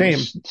 more sort of a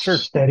tame. Sure.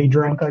 steady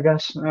drunk, I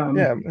guess.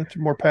 Yeah, it's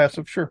more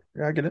passive. Sure.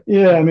 Yeah, I get it.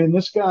 Yeah, I mean,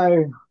 this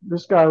guy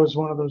was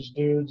one of those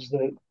dudes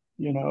that,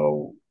 you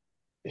know,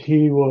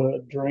 he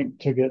would drink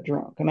to get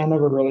drunk. And I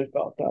never really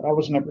felt that. I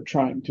was never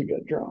trying to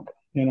get drunk.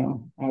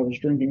 I was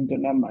drinking to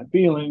numb my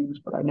feelings,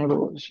 but I never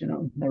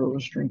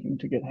was drinking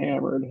to get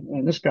hammered.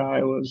 And this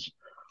guy was,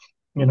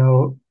 you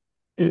know,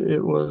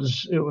 it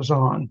was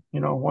on,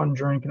 one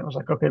drink and it was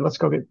like, okay, let's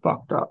go get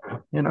fucked up,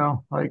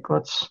 like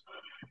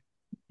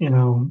you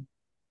know,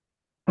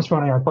 it's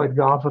funny. I played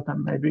golf with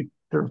him maybe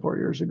 3 or 4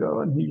 years ago,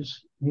 and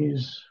he's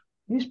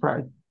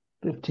probably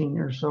 15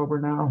 years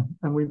sober now,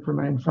 and we've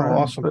remained Oh, friends.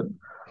 awesome. But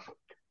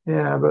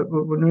yeah, but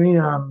when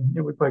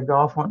we played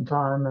golf one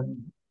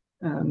time,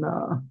 and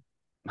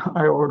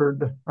I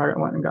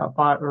went and got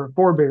 5 or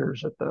 4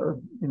 beers at the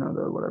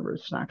whatever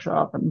snack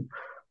shop, and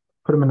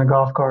put them in the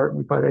golf cart, and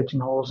we played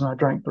 18 holes, and I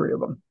drank three of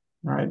them.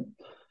 Right.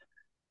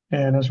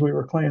 And as we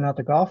were cleaning out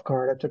the golf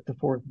cart, I took the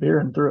fourth beer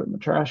and threw it in the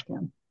trash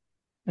can.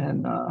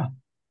 And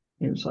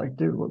he was like,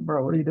 "Dude,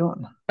 bro, what are you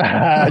doing?"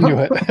 I knew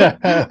it.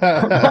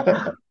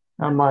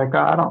 I'm like,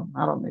 I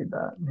don't need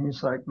that. And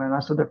he's like, "Man,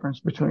 that's the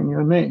difference between you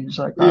and me." He's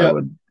like, I Yeah.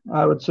 would,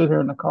 I would sit here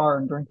in the car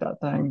and drink that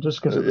thing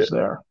just because it was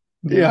there,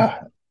 you know.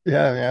 Yeah.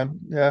 Yeah, man.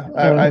 Yeah.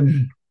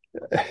 And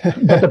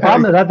But the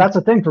problem I, is that's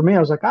the thing for me. I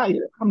was like,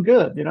 I'm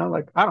good,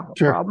 like I don't have a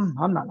sure. problem.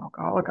 I'm not an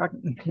alcoholic. I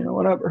can,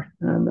 whatever.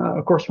 And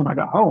of course, when I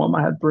got home,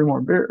 I had three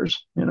more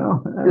beers, and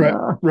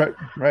Right. Right.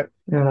 Right.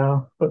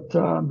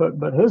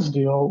 but his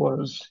deal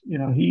was,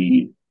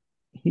 he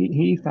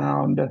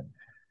found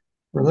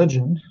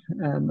religion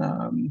and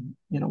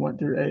went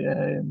through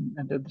AA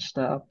and did the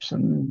steps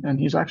and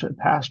he's actually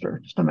a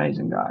pastor, just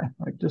amazing guy,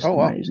 like just Oh,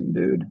 wow. amazing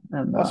dude.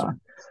 And Awesome.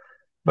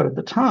 but at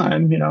the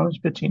time, it was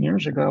 15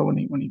 years ago when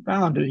he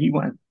found it, he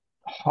went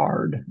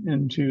hard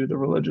into the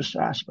religious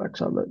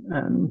aspects of it.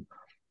 And,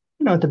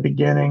 at the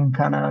beginning,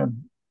 kind of,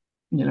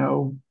 you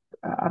know,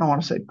 I don't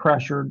want to say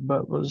pressured,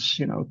 but was,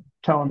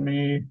 telling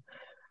me,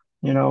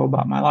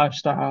 about my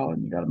lifestyle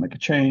and you got to make a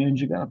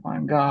change. You got to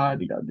find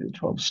God. You got to do the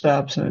 12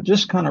 steps. And it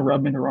just kind of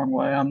rubbed me the wrong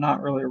way. I'm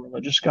not really a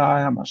religious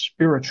guy. I'm a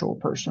spiritual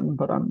person,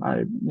 but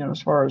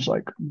as far as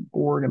like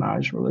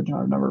organized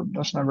religion,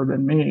 that's never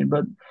been me,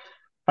 but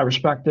I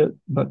respect it.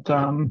 But,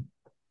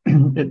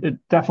 it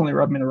definitely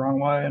rubbed me the wrong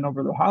way. And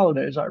over the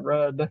holidays, I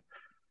read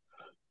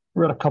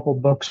a couple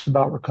books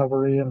about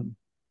recovery, and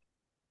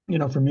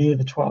for me,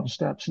 the 12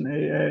 steps in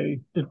AA,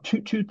 the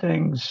two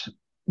things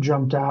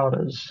jumped out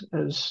as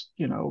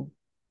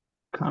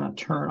kind of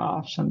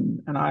turnoffs,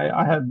 and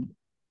I had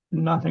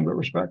nothing but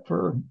respect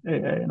for AA,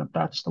 and if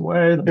that's the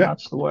way, then Yeah.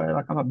 that's the way.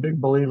 Like I'm a big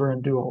believer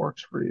in do what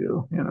works for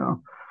you,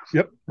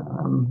 Yep.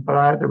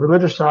 But the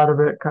religious side of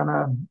it kind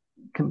of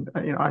can,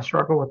 I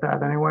struggle with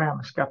that anyway. I'm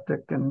a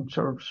skeptic and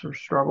sort of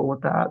struggle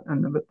with that.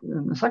 And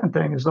the second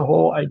thing is the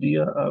whole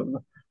idea of,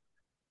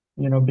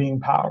 being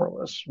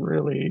powerless.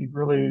 Really,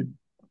 really,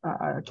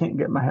 I can't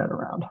get my head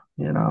around.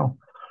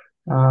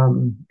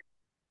 Um,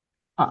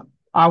 I,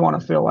 I want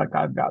to feel like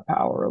I've got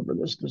power over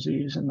this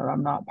disease and that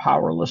I'm not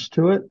powerless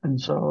to it.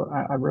 And so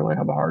I really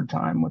have a hard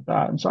time with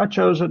that. And so I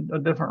chose a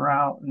different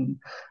route. And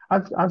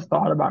I've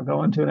thought about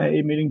going to an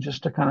AA meeting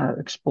just to kind of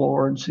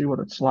explore and see what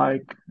it's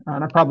like.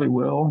 And I probably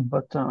will,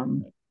 but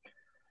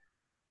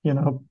you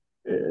know,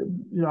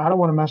 I don't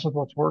want to mess with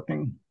what's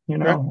working.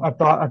 Right. I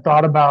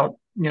thought about,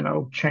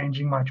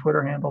 changing my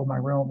Twitter handle, my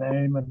real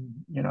name,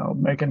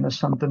 and making this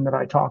something that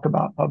I talk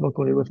about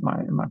publicly with my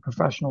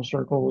professional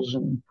circles.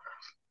 And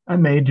I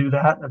may do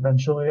that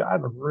eventually. I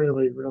have a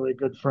really, really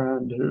good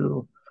friend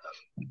who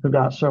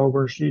got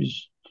sober.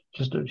 She's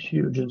just a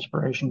huge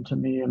inspiration to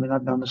me. I mean,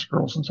 I've known this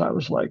girl since I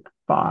was like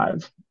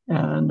 5,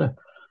 and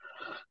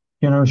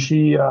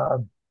she I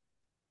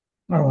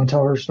don't want to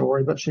tell her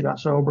story, but she got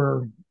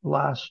sober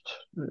last.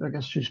 I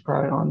guess she's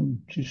probably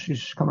on.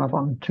 She's coming up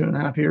on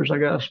 2.5 years, I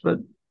guess. But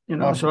so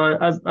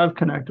Awesome. I've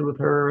connected with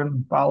her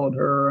and followed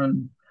her,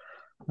 and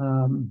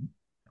um,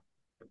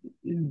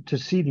 to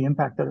see the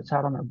impact that it's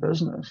had on her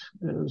business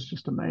is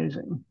just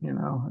amazing.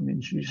 I mean,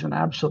 she's just an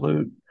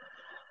absolute.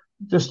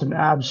 This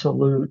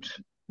woman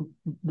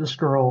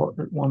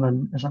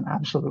is an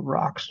absolute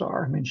rock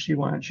star. I mean, she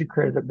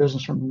created a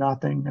business from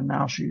nothing, and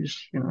now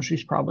she's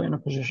probably in a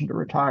position to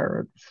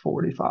retire at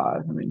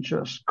 45. I mean,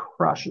 just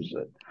crushes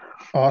it.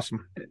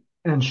 Awesome.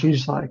 And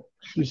she's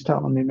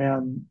telling me,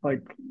 man,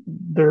 like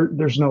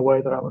there's no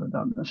way that I would have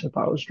done this if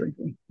I was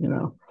drinking.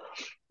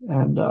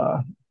 And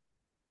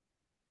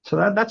so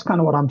that's kind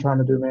of what I'm trying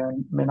to do,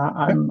 man. I mean, Yeah.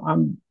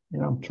 I'm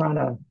trying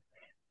to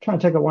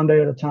take it one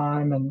day at a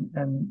time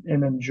and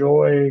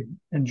enjoy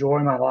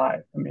my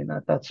life. I mean,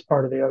 that's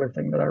part of the other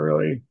thing that I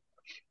really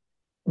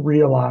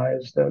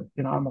realized, that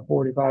I'm a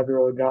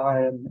 45-year-old guy,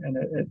 and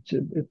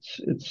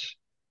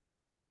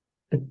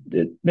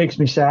it makes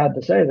me sad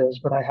to say this,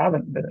 but I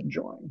haven't been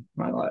enjoying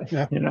my life,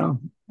 Yeah. and Yeah.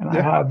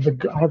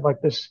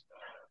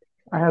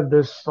 I have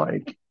this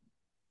like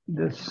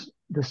this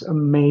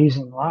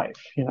amazing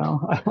life,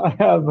 I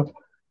have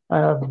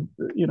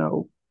you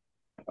know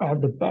I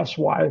have the best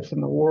wife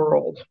in the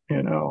world. I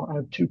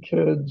have two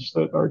kids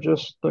that are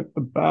just like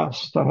the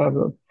best. I have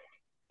a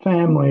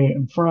family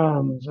and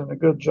friends and a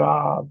good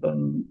job.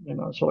 And,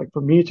 so like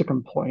for me to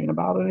complain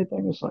about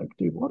anything, it's like,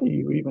 dude, what are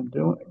you even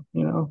doing?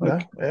 Yeah.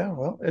 Like, Yeah.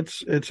 Well,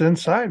 it's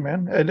inside,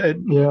 man.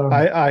 yeah.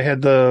 I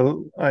had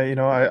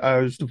I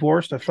was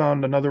divorced. I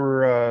found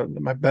another,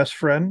 my best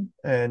friend,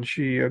 and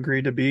she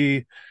agreed to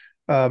be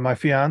my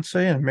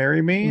fiance and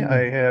marry me. I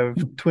Mm,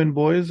 have twin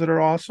boys that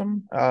are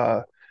awesome.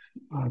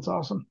 that's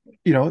awesome.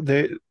 You know,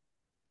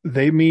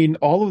 they mean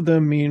all of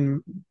them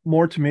mean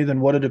more to me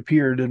than what it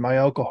appeared in my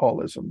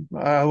alcoholism.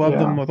 I love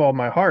them Yeah. with all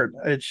my heart.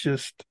 It's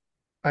just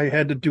I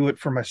had to do it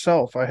for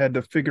myself. I had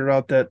to figure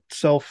out that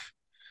self.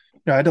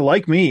 I had to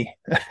like me.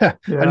 I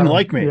didn't Yeah.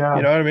 like me. You Yeah.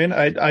 know what I mean?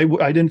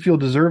 I didn't feel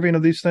deserving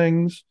of these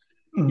things.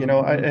 Hmm.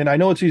 And I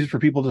know it's easy for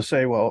people to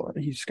say, well,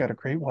 he's got a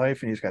great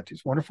wife and he's got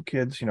these wonderful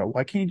kids.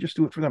 Why can't you just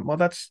do it for them? Well,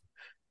 that's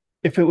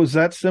if it was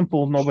that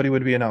simple, nobody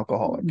would be an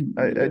alcoholic.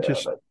 I Yeah.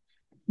 just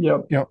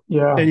Yep. you know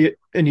Yeah. and you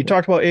Yep.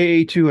 talked about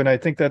AA too, and I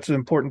think that's an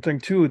important thing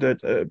too,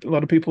 that a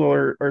lot of people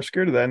are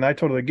scared of that, and I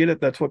totally get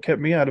it. That's what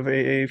kept me out of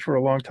AA for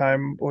a long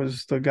time,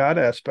 was the God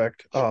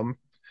aspect.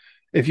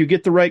 If you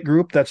get the right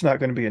group, that's not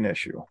going to be an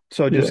issue,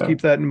 so just Yeah.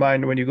 keep that in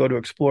mind when you go to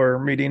explore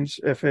meetings.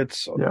 If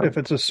it's Yeah. if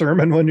it's a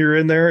sermon when you're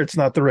in there, it's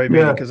not the right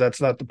meeting, Yeah. because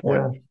that's not the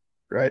point. Yeah.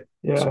 right?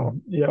 Yeah, So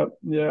yeah,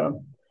 yeah,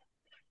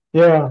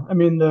 yeah. I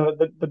mean,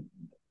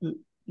 you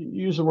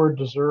use the word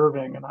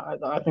deserving, and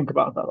I think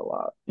about that a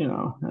lot,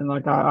 and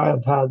like I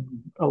have had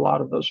a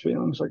lot of those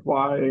feelings, like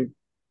why,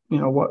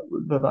 what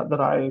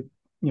that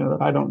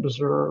I don't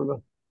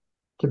deserve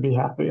to be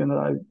happy, and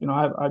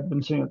that I've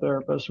been seeing a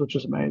therapist, which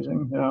is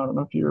amazing. I don't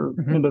know if you're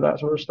mhm, into that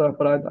sort of stuff,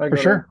 but I for go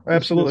to sure,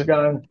 absolutely.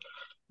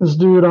 this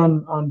dude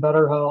on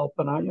BetterHelp,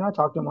 and I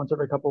talk to him once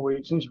every couple of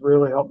weeks. He's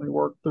really helped me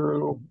work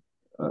through,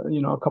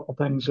 a couple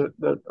things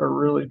that are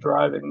really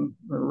driving,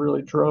 or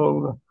really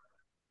drove,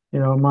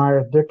 my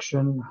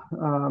addiction.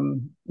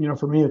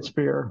 For me, it's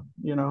fear.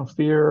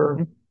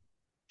 Mhm.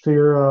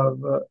 Fear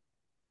of,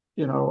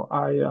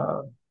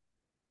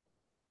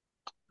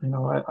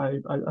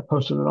 I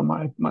posted it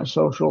on my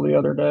social the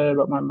other day,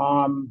 but my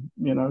mom,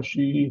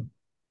 she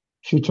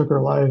took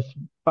her life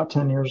about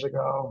 10 years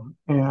ago,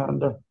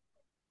 and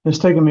it's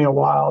taken me a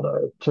while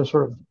to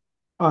sort of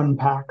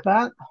unpack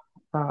that.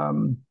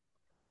 Um,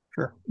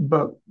 Sure,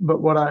 but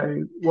what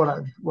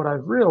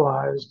I've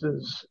realized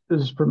is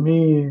for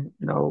me,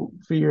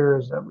 fear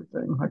is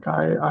everything. Like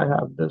I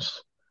have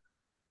this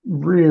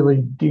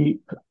really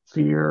deep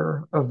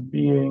fear of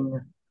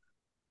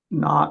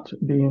not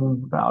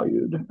being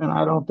valued, and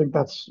I don't think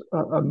that's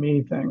a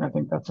me thing. I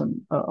think that's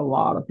a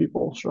lot of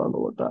people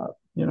struggle with that,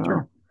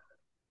 sure.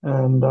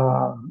 and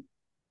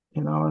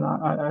and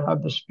I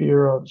have this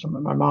fear of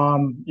my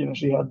mom.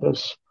 She had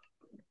this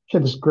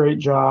great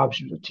job.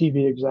 She was a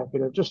TV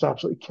executive, just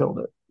absolutely killed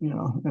it,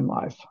 in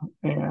life.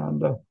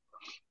 And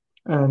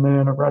and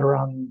then right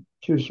around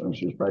she was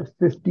probably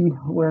 50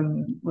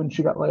 when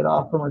she got laid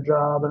off from her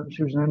job, and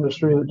she was in an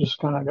industry that just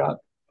kind of got,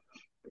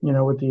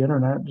 with the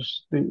internet,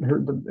 just the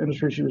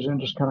industry she was in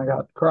just kind of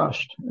got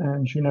crushed,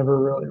 and she never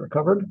really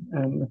recovered.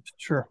 And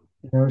Sure.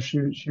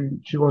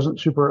 she wasn't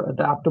super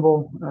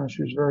adaptable.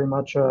 She was very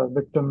much a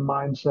victim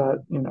mindset.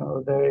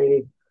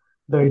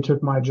 They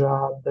took my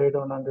job. They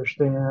don't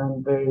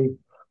understand.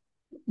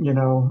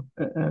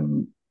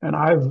 And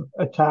I've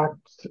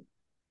attacked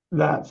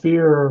that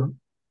fear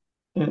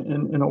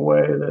in a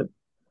way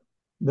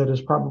that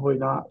is probably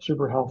not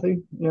super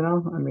healthy.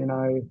 I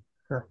mean,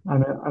 Sure.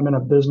 I'm in a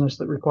business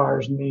that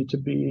requires me to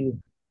be,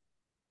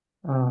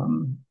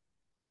 um,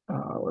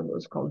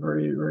 what's called,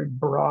 very, very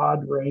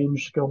broad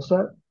range skill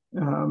set.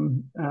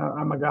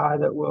 I'm a guy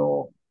that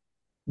will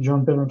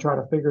jump in and try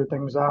to figure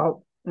things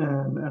out,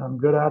 and I'm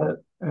good at it,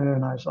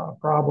 and I solve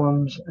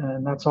problems,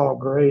 and that's all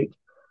great.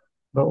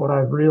 But what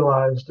I've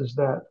realized is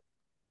that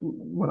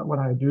when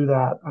I do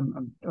that,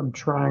 I'm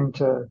trying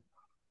to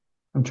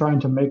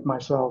make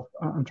myself,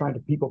 I'm trying to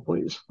people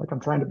please. Like I'm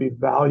trying to be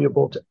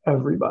valuable to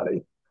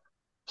everybody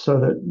so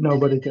that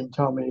nobody can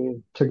tell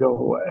me to go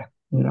away,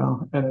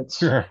 and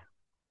Sure.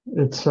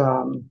 it's,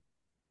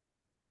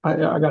 I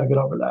got to get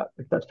over that.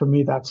 Like that's for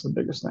me, that's the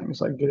biggest thing.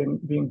 It's like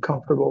being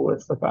comfortable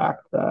with the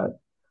fact that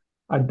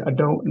I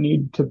don't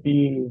need to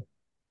be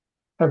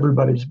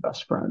everybody's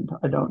best friend.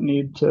 I don't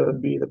need to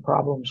be the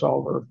problem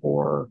solver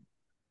for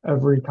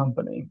every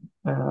company.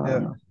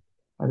 Yeah.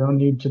 I don't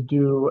need to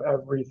do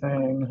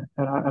everything.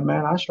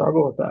 Man, I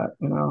struggle with that,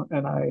 and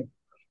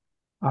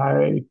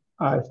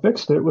I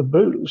fixed it with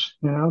booze,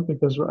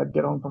 because I'd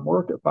get home from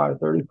work at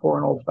 5:30, pour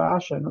an old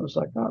fashioned. It was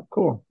like, oh,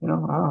 cool. I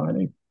don't have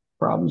any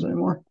problems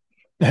anymore.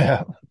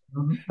 Yeah.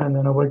 And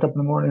then I wake up in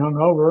the morning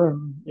hungover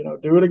and,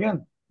 do it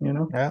again,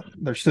 Yeah.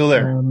 They're still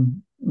there. The ones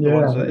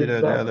Yeah, that you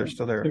did. Yeah, they're exactly.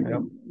 still there.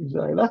 Yep.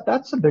 Exactly.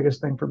 That's the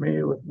biggest thing for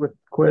me with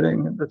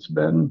quitting. That's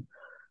been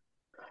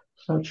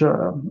such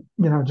a,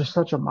 just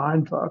such a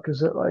mind fuck.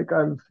 Is it like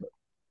I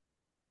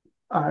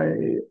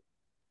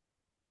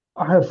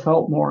I have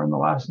felt more in the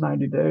last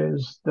 90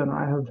 days than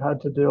I have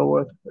had to deal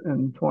with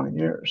in 20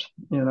 years,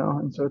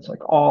 and so it's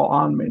like all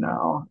on me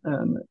now.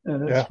 And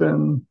Yeah.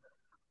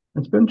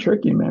 it's been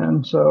tricky,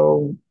 man.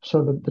 So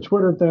the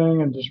Twitter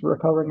thing and just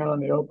recovering out in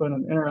the open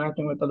and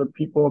interacting with other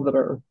people that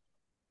are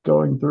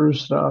going through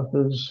stuff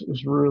is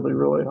really,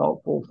 really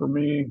helpful for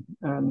me.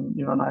 And,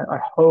 and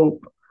I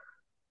hope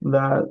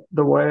that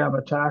the way I'm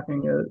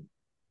attacking it,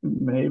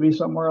 maybe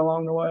somewhere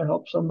along the way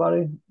helps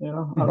somebody, I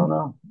Hmm. don't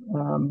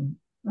know.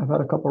 I've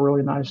had a couple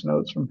really nice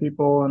notes from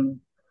people and,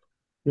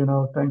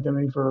 thanking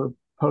me for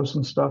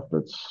posting stuff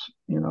that's,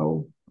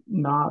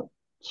 not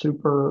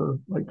super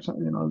like,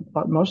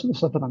 but most of the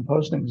stuff that I'm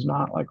posting is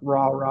not like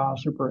rah,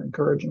 super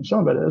encouraging.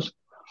 Some of it is,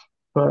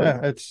 but, Yeah.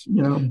 It's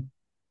you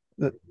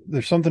know,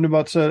 there's something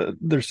about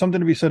there's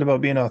something to be said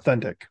about being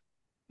authentic.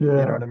 You know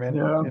yeah, what I mean?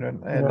 yeah,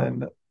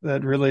 And yeah,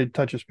 that really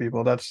touches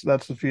people. That's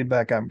the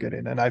feedback I'm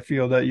getting, and I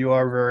feel that you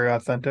are very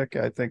authentic.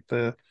 I think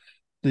the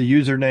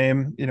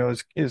username,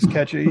 is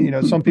catchy.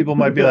 Some people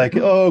might be like,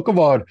 "Oh, come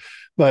on,"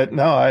 but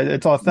no,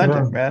 it's yeah,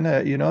 authentic, man.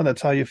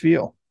 That's how you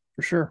feel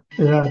for sure.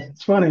 yeah.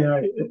 It's funny.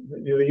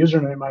 The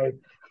username,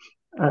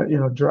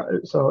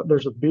 so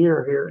there's a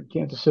beer here in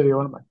Kansas City,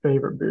 one of my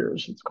favorite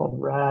beers. It's called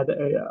Rad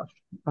AF.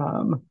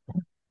 Um,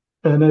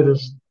 and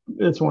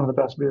it's one of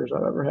the best beers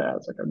I've ever had.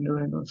 It's like a New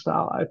England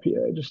style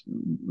IPA, just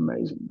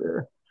amazing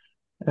beer.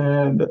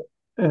 And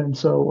And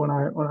so when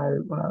I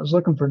was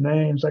looking for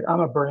names, like I'm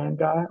a brand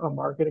guy, I'm a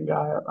marketing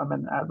guy, I'm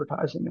in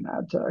advertising and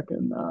ad tech,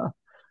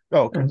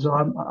 Oh, okay. and so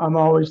I'm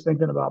always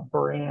thinking about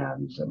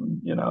brands,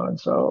 and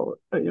so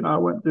I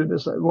went through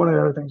this. One of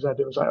the other things I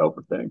do is I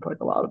overthink,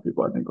 like a lot of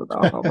people I think with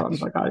alcohol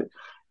problems. Like I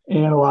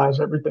analyze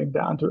everything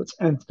down to its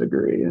nth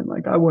degree, and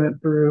like I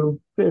went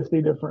through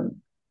 50 different.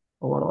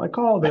 Well, what do I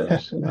call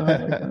this?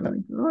 Like I'm like,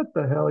 what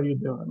the hell are you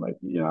doing? Like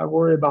I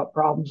worry about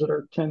problems that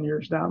are 10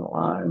 years down the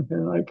line,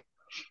 and like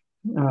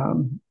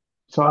um,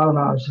 so I don't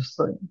know. I was just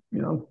like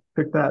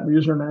pick that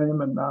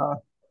username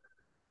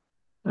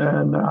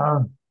and uh,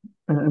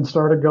 and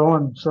started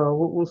going. So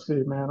we'll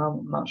see, man.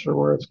 I'm not sure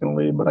where it's going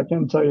to lead, but I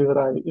can tell you that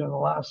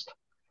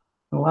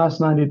the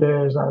last 90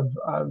 days,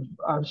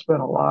 I've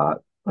spent a lot.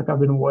 Like I've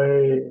been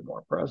way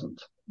more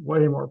present.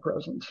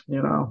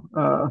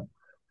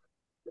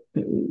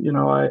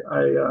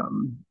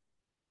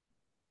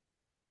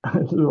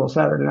 Well,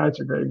 Saturday night's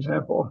a great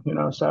example.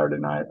 Saturday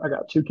night, I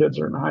got two kids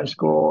that are in high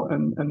school,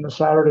 and the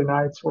Saturday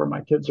nights where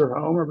my kids are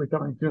home are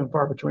becoming few and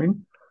far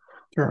between.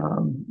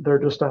 Sure. They're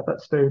just at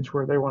that stage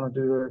where they want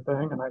to do their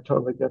thing, and I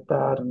totally get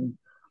that. And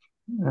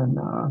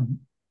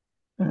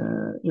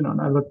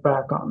I look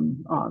back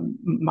on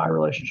my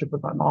relationship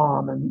with my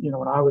mom, and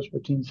when I was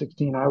 15,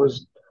 16, I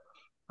was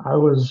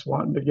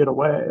wanting to get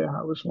away.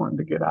 I was wanting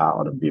to get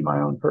out and be my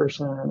own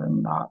person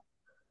and not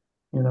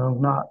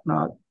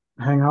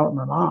hang out with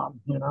my mom.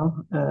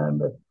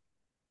 And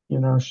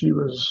she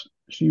was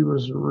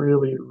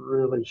really,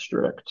 really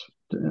strict,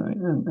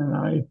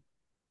 and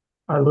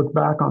I look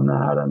back on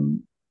that,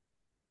 and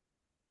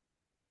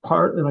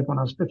part like when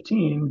I was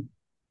 15,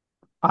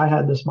 I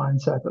had this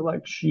mindset that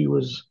like she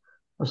was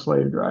a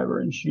slave driver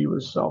and she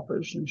was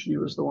selfish and she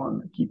was the one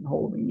that keep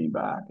holding me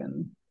back.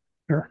 And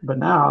Sure. but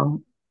now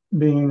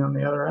being on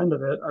the other end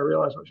of it, I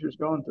realized what she was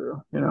going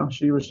through.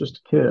 She was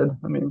just a kid.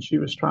 I mean, she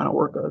was trying to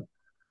work a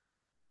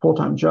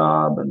full-time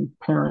job and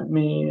parent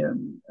me,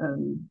 and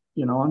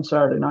on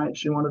Saturday night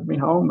she wanted me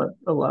home at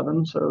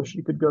 11 so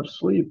she could go to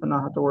sleep and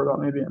not have to worry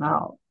about me being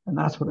out. And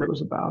that's what it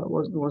was about. It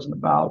wasn't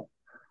about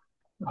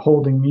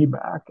holding me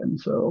back. And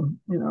so,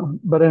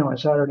 but anyway,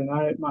 Saturday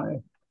night,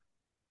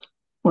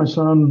 my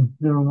son,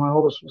 my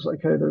oldest was like,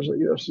 "Hey, there's a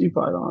UFC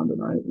fight on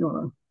tonight.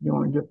 You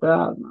wanna get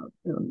that?"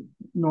 And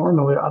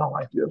normally I don't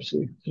like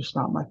UFC; it's just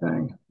not my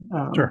thing.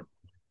 Sure.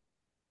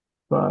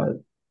 But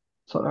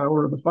so I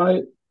ordered the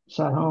fight,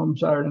 sat home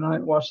Saturday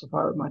night, watched the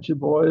fight with my two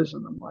boys,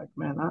 and I'm like,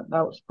 man,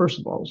 that was first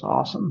of all, it was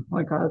awesome.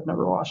 Like I had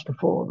never watched a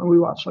full, and we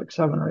watched like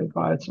 7 or 8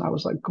 fights, and I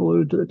was like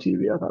glued to the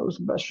TV. I thought it was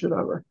the best shit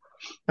ever.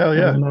 Hell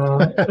yeah. And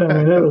I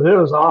mean, it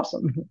was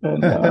awesome.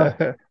 And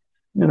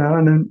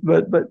then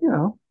but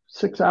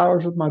 6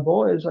 hours with my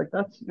boys, like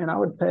that's, and I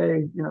would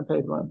pay like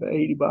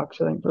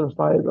 $80 I think for the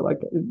fight. But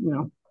like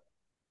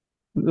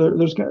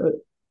there's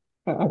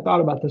I thought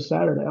about this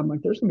Saturday. I'm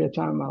like, there's gonna be a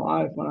time in my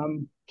life when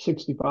I'm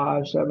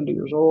 65, 70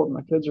 years old and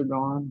my kids are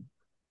gone,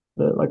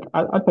 that like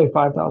I'd pay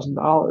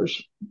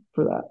 $5,000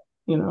 for that.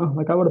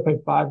 Like I would have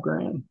paid 5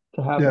 grand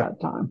to have Yeah.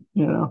 that time.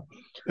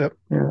 Yep.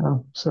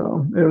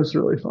 So it was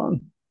really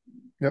fun.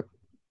 Yep.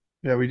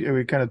 Yeah.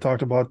 We kind of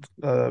talked about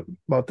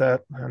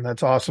that, and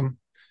that's awesome.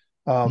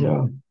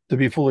 Yeah. To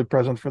be fully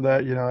present for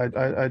that.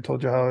 I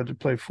told you how I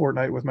play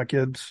Fortnite with my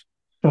kids,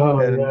 Oh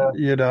and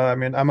yeah, I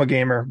mean, I'm a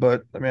gamer,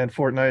 but man,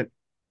 Fortnite,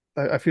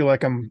 I feel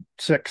like I'm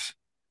six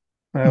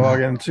when I log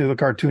into the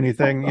cartoony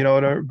thing,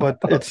 whatever. But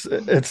it's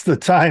the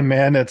time,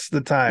 man. It's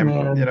the time,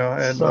 man.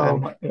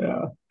 and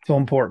Yeah. so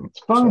important. It's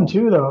fun So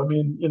too, though. I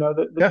mean,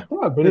 the yeah, thing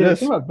about it video,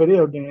 thing is. about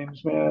video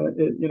games, man.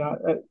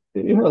 You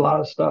hear a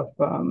lot of stuff,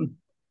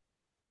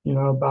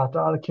 about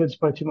the kids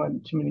play too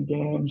many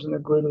games and they're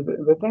glued to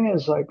the thing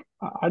is, like,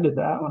 I did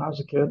that when I was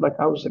a kid. Like,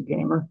 I was a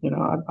gamer.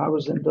 I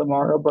was into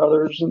Mario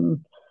Brothers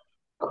and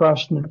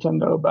crushed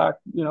Nintendo back,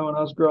 when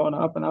I was growing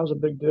up, and that was a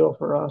big deal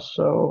for us.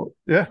 So,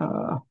 Yeah,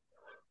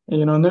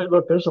 and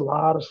look, there's a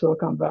lot of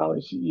Silicon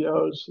Valley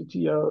CEOs,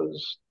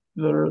 CTOs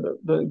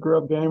that grew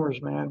up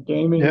gamers, man.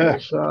 Gaming yeah,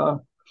 is the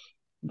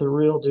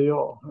real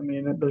deal. I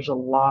mean, there's a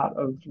lot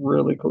of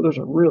really cool. There's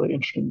a really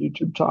interesting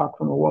YouTube talk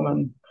from a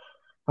woman.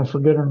 I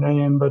forget her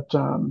name, but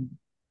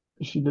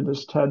she did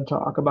this TED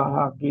talk about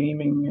how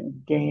gaming,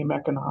 and game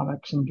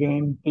economics, and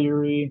game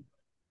theory,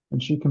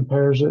 and she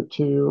compares it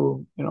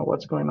to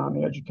what's going on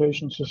in the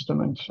education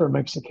system, and sort of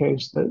makes the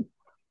case that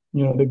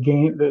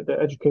the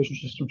education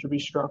system should be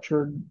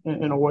structured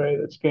in a way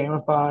that's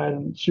gamified,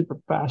 and super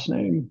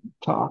fascinating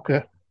talk.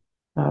 yeah,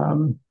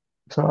 Um,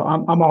 so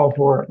I'm all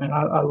for it, and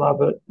I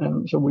love it.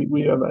 And so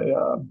we have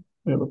a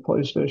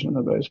PlayStation in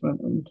the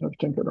basement and have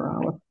tinkered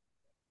around with.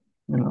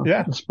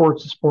 yeah, The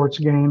sports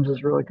games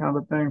is really kind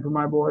of a thing for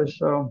my boys.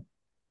 So,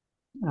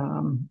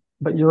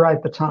 but you're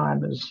right, the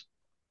time is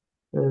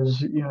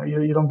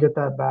you don't get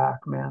that back,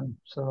 man.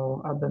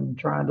 So I've been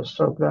trying to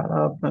soak that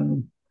up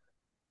and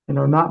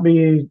not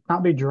be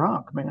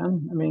drunk,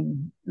 man. I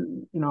mean,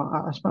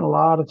 I spent a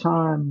lot of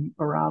time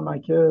around my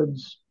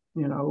kids,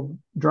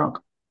 drunk,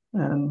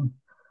 and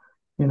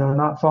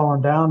not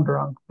falling down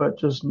drunk, but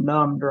just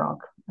numb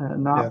drunk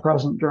and yeah, not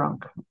present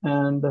drunk.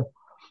 And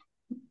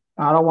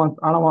I don't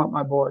want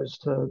my boys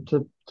to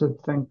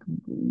think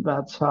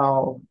that's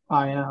how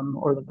I am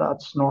or that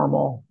that's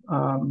normal.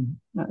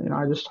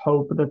 I just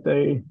hope that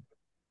they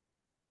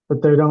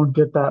don't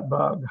get that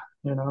bug,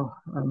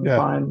 and Yeah,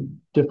 find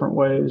different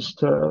ways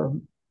to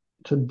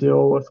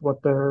deal with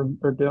what they're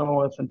dealing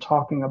with and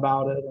talking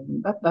about it.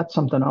 And that's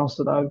something else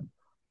that I've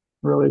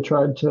really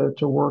tried to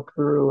work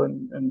through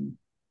and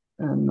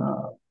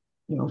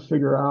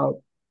figure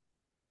out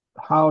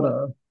how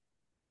to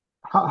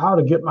how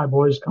to get my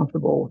boys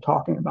comfortable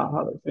talking about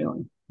how they're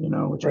feeling,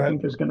 which I right.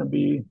 think is going to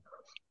be,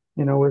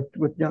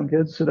 with young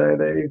kids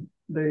today,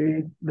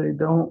 they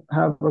don't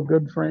have a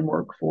good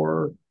framework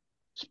for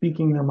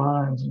speaking their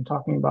minds and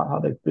talking about how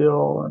they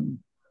feel. And,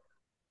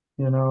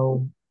 you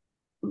know,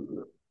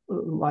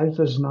 life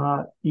is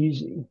not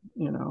easy.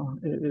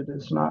 It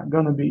is not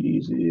going to be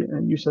easy.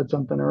 And you said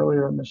something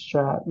earlier in this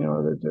chat,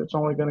 that it's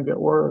only going to get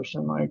worse.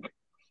 And like,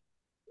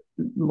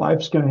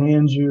 life's going to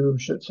hand you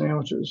shit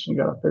sandwiches. You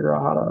got to figure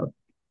out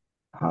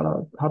how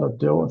to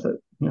deal with it,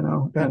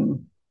 Yeah.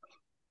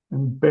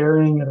 and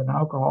burying it in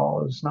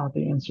alcohol is not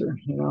the answer,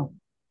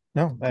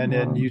 No, and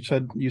Um, you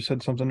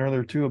said something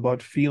earlier too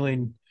about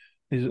feeling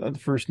these the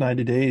first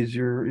 90 days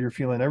you're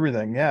feeling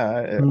everything.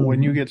 Yeah,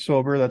 when you mhm. get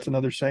sober, that's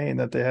another saying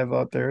that they have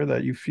out there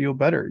that you feel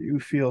better. You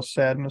feel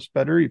sadness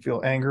better, you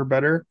feel anger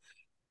better.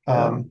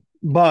 Yeah,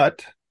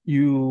 But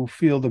you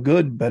feel the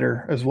good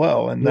better as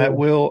well, and that yeah,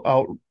 will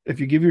out if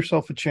you give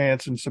yourself a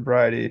chance in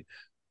sobriety,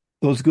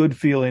 those good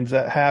feelings,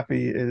 that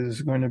happy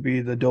is going to be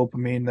the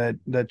dopamine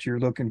that you're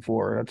looking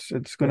for. It's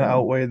going to yeah,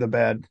 outweigh the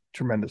bad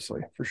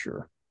tremendously for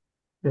sure.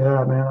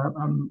 yeah,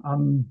 man.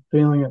 I'm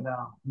feeling it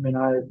now. I mean,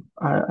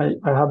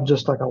 I have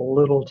just like a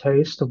little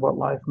taste of what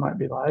life might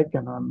be like,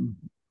 and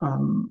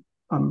I'm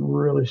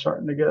really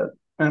starting to get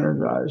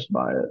energized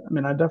by it. I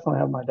mean, I definitely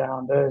have my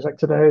down days. Like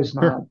today's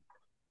Sure.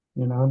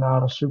 not,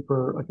 not a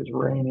super, like, it's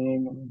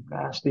raining and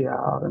nasty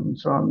out, and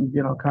so I'm,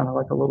 kind of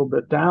like a little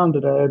bit down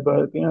today. But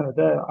at the end of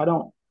the day, I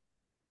don't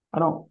I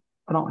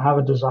don't have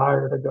a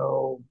desire to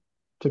go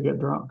to get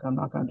drunk. I'm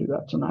not going to do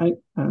that tonight.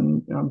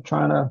 And I'm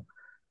trying to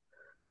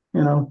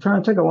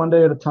take it one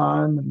day at a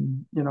time.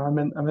 And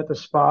I'm at the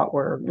spot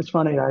where it's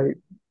funny.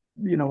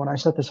 When I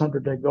set this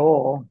 100-day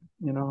goal,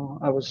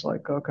 I was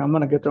like, okay, I'm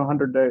going to get to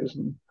 100 days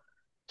and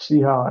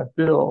see how I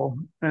feel.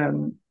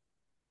 And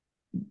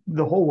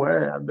the whole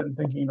way I've been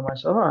thinking to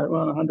myself, all right,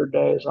 well, in 100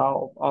 days,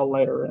 I'll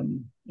layer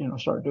in,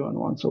 start doing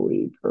once a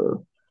week,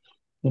 or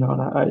and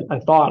I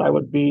thought I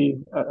would be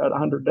at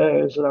 100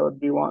 days that I would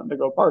be wanting to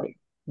go party,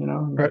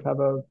 and like Right. have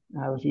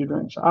a few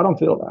drinks. I don't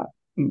feel that,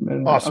 and I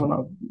don't Awesome.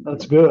 know.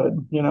 That's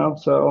good,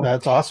 So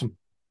That's awesome.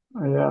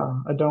 yeah,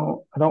 I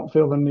don't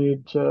feel the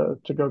need to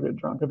go get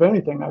drunk. If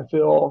anything, I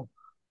feel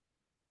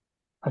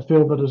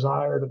the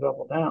desire to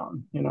double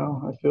down.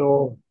 I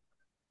feel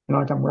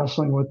like I'm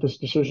wrestling with this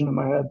decision in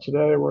my head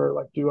today, where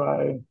like, do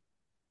I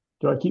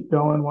keep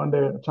going one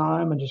day at a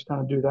time and just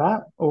kind of do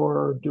that,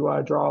 or do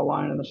I draw a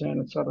line in the sand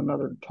and set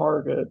another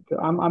target?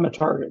 I'm a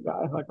target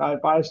guy. Like,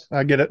 if I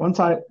I get it. once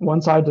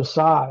I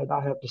decide,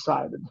 I have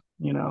decided.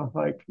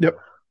 Yep.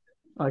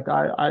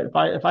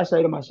 If I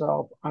say to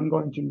myself, I'm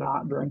going to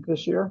not drink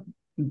this year,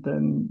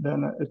 then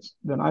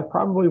I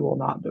probably will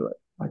not do it.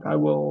 Like, I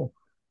will,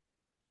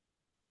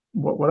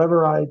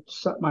 whatever I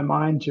set my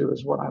mind to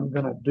is what I'm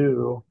gonna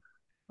do.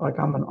 Like,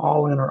 I'm an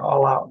all in or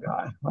all out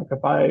guy. Like,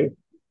 if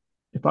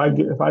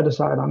I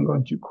decide I'm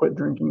going to quit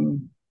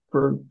drinking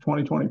for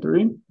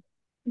 2023,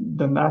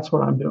 then that's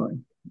what I'm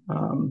doing.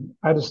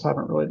 I just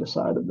haven't really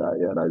decided that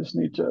yet. I just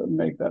need to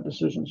make that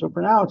decision. So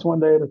for now, it's one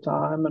day at a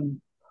time.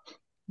 And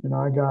you know,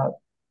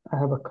 I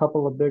have a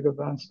couple of big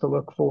events to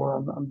look for.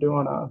 I'm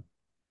doing a,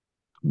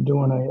 I'm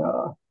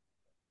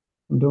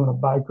doing a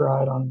bike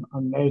ride on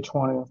May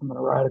 20th. I'm going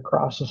to ride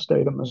across the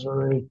state of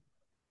Missouri,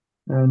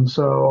 and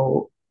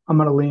so I'm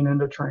going to lean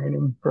into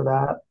training for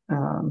that.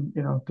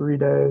 3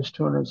 days,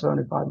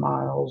 275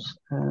 miles,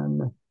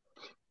 and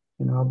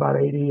about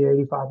 80,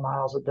 85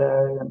 miles a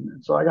day.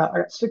 And so I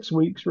got 6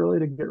 weeks really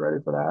to get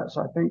ready for that.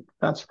 So I think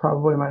that's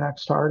probably my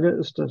next target,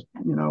 is to,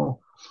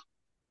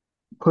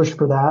 push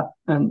for that,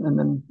 and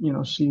then,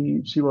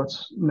 see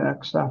what's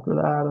next after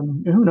that.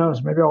 And who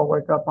knows, maybe I'll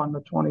wake up on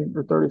the 20th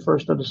or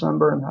 31st of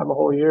December and have a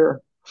whole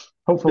year, Yeah.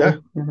 hopefully,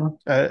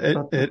 It,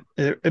 but it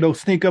it it'll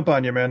sneak up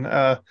on you, man.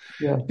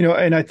 yeah.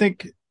 And I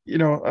think,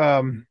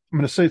 I'm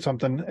going to say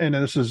something, and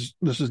this is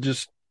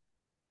just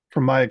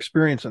from my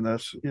experience in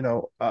this.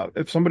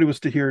 If somebody was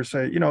to hear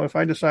say, if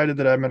I decided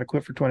that I'm going to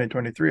quit for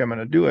 2023, I'm going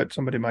to do it.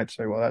 Somebody might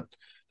say, well, that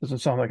doesn't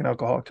sound like an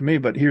alcoholic to me.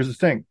 But here's the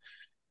thing: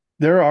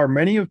 there are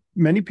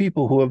many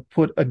people who have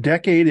put a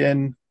decade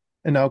in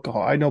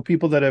alcohol. I know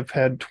people that have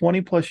had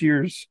 20 plus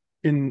years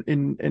in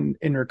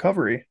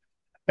recovery,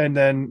 and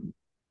then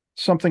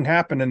something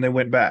happened and they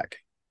went back.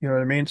 You know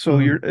what I mean? So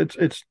you're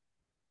Mm-hmm.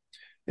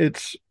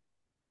 it's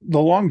the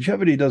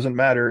longevity doesn't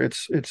matter.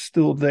 It's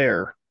still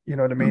there. You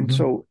know what I mean? Mm-hmm.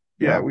 So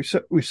yeah,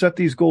 Yeah. we set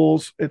these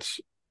goals. It's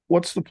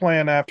what's the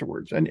plan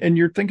afterwards, and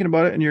you're thinking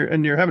about it, and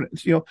you're having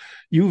it.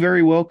 You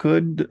very well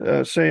could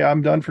say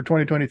I'm done for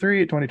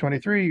 2023.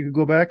 2023, you could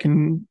go back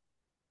and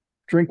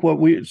drink what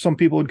we some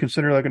people would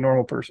consider like a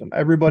normal person.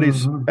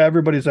 Hmm.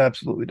 Everybody's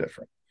absolutely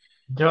different.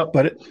 Yep.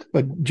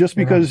 But just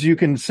Yeah. because you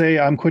can say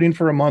I'm quitting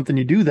for a month and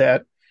you do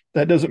that,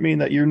 that doesn't mean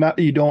that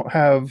you don't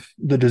have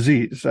the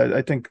disease.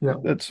 I think Yep.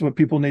 that's what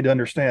people need to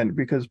understand,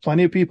 because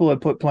plenty of people had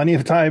put plenty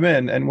of time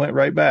in and went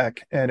right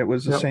back, and it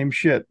was the Yep. same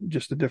shit,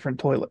 just a different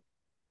toilet.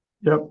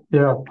 Yep.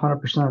 Yeah.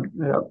 100%.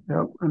 Yep.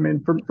 Yep. I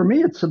mean, for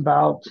me, it's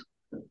about,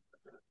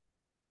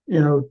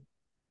 you know,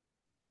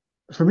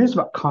 for me, it's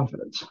about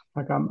confidence.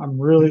 Like I'm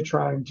really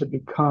trying to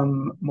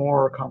become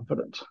more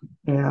confident.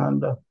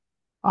 And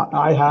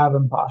I have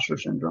imposter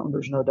syndrome.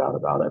 There's no doubt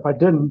about it. If I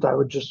didn't, I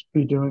would just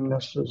be doing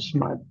this as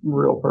my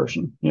real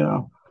person, you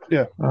know.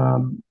 Yeah,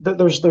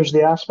 There's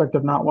the aspect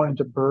of not wanting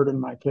to burden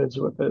my kids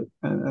with it,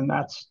 and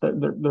that's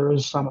there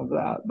is some of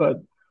that. But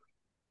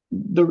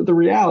the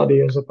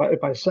reality is,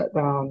 if I sat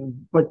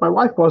down, like my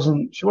wife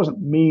wasn't, she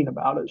wasn't mean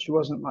about it. She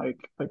wasn't like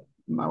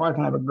my wife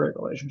and I have a great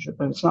relationship,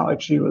 and it's not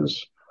like she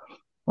was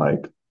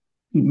like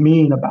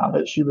mean about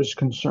it. She was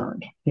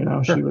concerned, you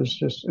know. She sure, was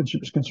just, and she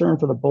was concerned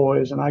for the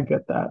boys, and I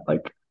get that.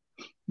 Like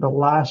the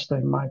last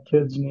thing my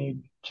kids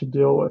need to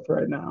deal with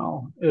right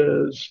now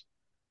is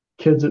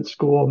kids at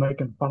school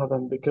making fun of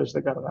them because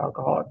they got an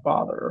alcoholic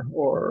father,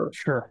 or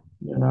sure,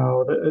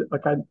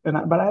 like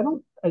but I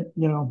don't,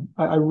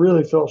 I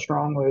really feel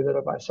strongly that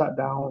if I sat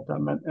down with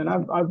them, and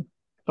I've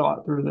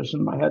thought through this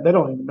in my head. They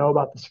don't even know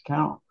about this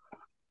account.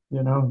 They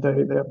have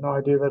no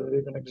idea that it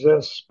even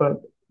exists.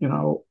 But you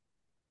know,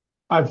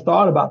 I've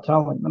thought about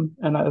telling them,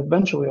 and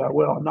eventually I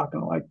will. I'm not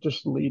going to like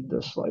just lead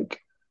this like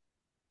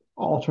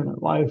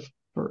alternate life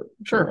for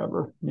sure.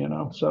 forever.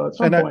 So at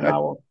some And point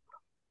I'll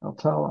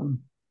tell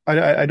them.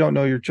 I don't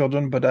know your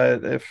children, but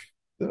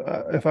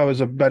if I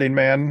was a betting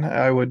man,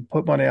 I would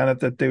put money on it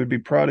that they would be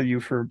proud of you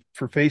for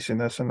facing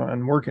this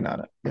and working on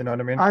it. You know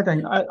what I mean? I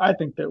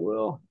think they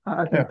will.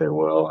 I think Yeah, they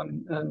will,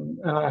 and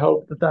I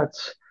hope that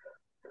that's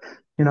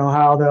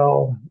how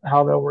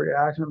they'll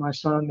react. And my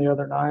son the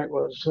other night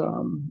was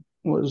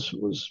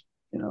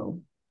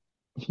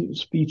he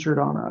was featured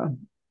on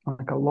a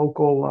like a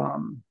local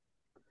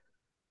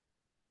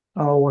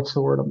oh, what's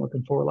the word I'm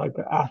looking for? Like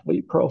an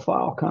athlete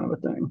profile kind of a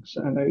thing.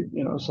 So, and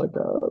it's like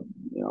a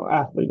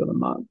athlete of the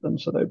month, and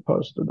so they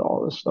posted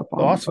all this stuff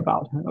on awesome.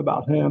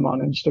 about him on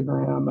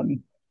Instagram, and it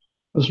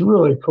was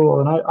really cool.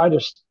 And I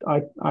just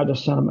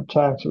sent him a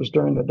text. It was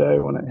during the day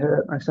when it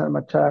hit. I sent him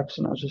a text,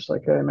 and I was just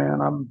like, "Hey,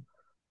 man, I'm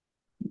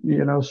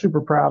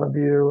super proud of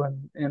you,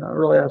 and it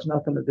really has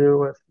nothing to do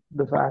with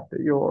the fact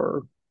that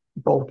you're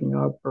bulking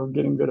up or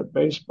getting good at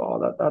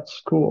baseball. That's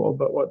cool,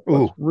 but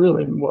Ooh,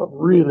 what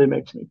really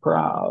makes me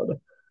proud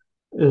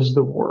is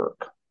the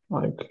work.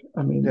 Like,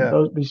 I mean,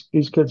 yeah.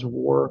 these kids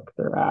work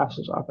their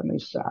asses off and they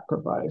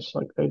sacrifice.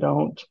 Like they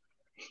don't,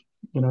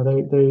 they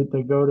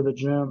go to the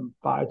gym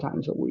 5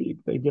 times a week.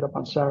 They get up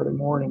on Saturday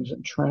mornings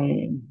and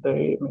train.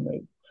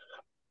 And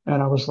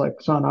I was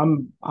like,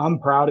 son, I'm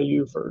proud of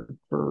you for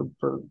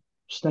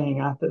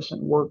staying at this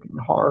and working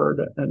hard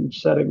and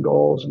setting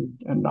goals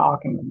and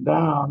knocking them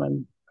down.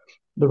 And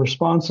the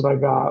response that I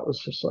got was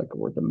just like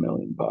worth $1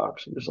 million.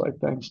 It was like,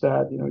 thanks,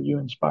 Dad. You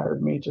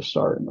inspired me to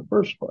start in the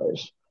first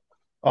place.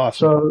 Awesome.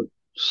 So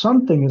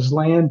something is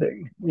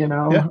landing,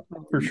 Yeah,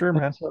 for sure, and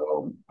man.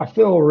 so I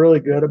feel really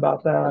good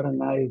about that.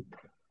 And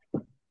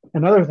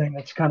another thing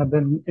that's kind of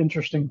been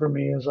interesting for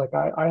me is like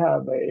I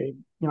have I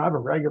have a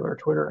regular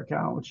Twitter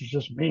account, which is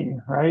just me,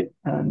 right?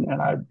 And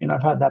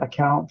I've had that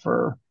account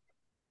for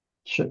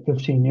shit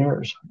 15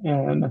 years,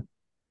 and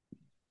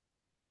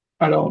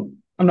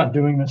I'm not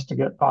doing this to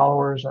get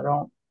followers. I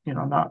don't,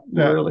 I'm not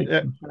Yeah, really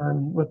yeah.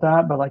 concerned with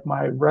that. But like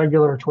my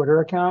regular Twitter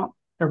account,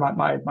 or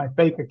my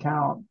fake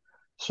account,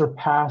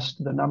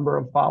 surpassed the number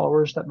of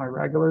followers that my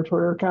regular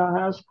Twitter account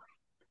has.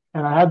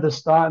 And I had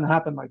this thought, and it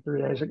happened like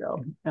 3 days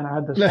ago. And I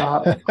had this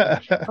thought, like,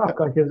 holy fuck,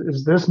 like,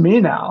 is this me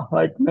now?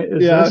 Like,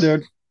 is Yeah, this,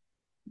 dude.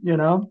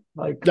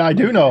 I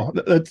do like, know.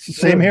 That's the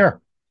same good.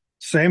 here.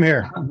 Same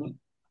here. I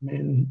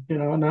mean,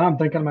 now I'm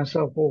thinking to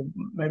myself, well,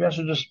 maybe I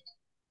should just,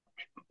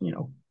 you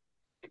know,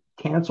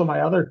 cancel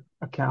my other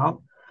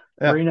account,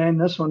 Yeah. rename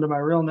this one to my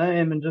real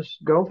name, and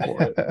just go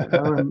for it,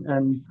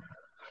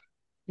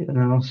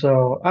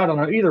 so I don't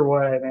know. Either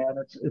way, man,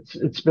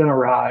 it's been a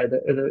ride.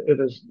 It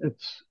is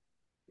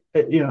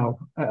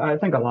I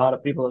think a lot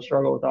of people that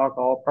struggle with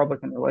alcohol probably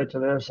can relate to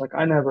this. Like,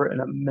 I never in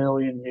a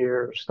million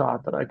years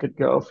thought that I could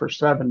go for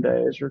 7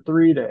 days or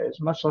 3 days,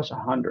 much less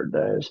 100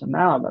 days. And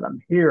now that I'm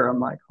here,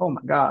 I'm like, oh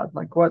my God,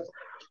 like what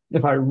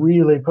if I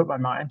really put my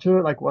mind to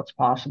it? Like, what's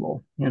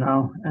possible,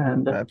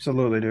 And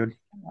Absolutely, dude.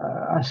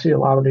 I see a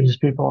lot of these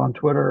people on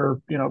Twitter,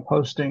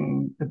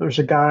 posting. If there's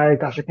a guy,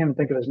 gosh, I can't even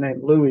think of his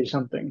name, Louis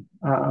something.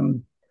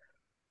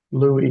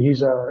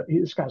 Louis,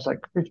 this guy's like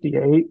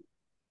 58.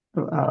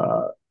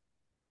 Uh,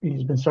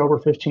 he's been sober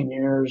 15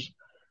 years.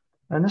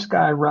 And this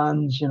guy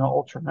runs,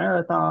 ultra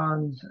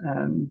marathons,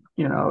 and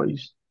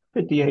he's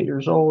 58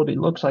 years old. He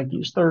looks like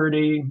he's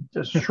 30,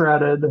 just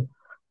shredded.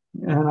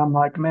 And I'm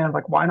like, man,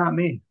 like, why not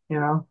me?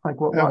 Like,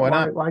 what, Yeah, why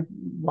not?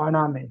 why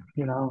not me?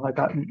 Like,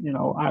 I,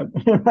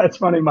 that's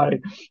funny.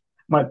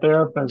 my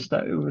therapist,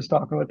 I was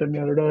talking with him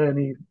the other day, and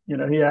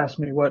he asked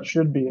me what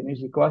should be an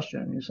easy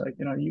question. He's like,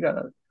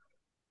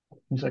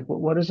 he's like,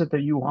 what is it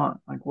that you want?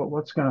 Like,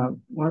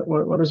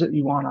 what is it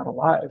you want out of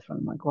life? And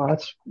I'm like, well,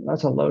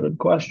 that's a loaded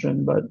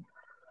question, but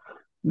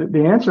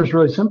the answer is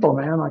really simple,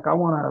 man. Like, I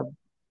want to,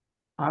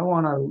 I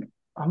want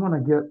to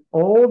get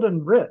old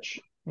and rich.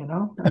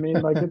 I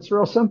mean, like it's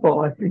real simple.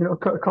 Like,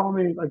 call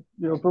me like,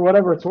 for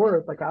whatever it's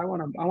worth. Like, I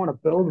want to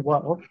build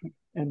wealth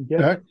and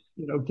Yeah.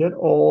 get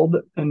old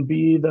and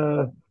be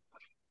the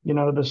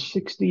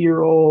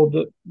 60-year-old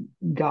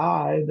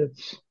guy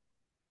that's,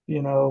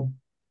 you know,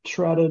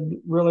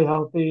 shredded, really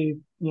healthy,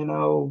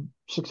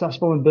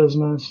 successful in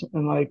business.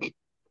 And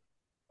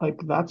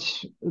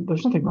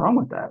there's nothing wrong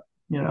with that,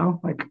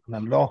 like,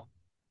 Not at all.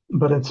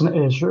 but it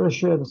sure as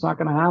shit, it's not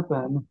going to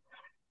happen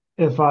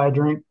if I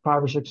drink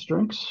 5 or 6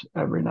 drinks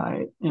every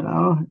night, and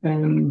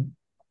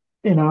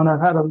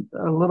I've had a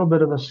little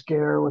bit of a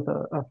scare with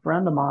a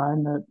friend of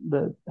mine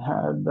that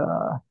had,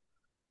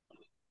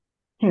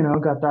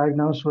 got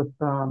diagnosed with,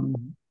 I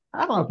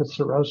don't know if it's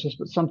cirrhosis,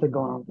 but something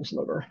going on with his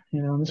liver,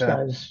 and this Yeah.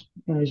 guy's,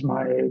 he's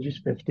my age, he's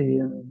 50,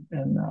 and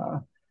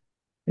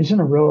he's in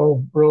a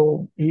real, I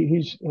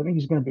think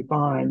he's going to be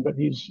fine, but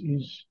this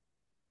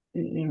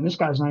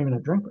guy's not even a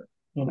drinker,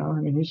 I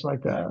mean, he's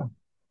like Right.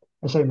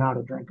 I say not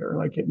a drinker,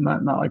 like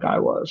not like I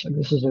was. Like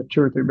this is a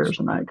 2 or 3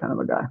 beers a night kind of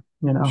a guy,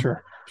 you know.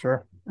 Sure.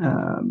 Sure.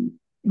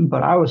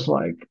 But I was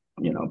like,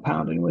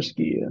 pounding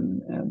whiskey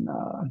and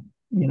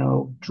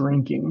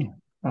drinking.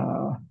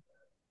 Uh,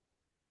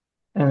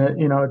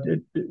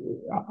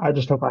 I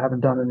just hope I haven't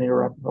done any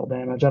irreparable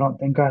damage. I don't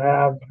think I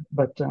have,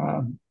 but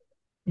the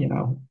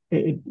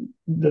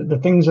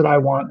things that I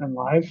want in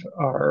life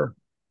are,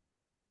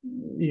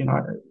 you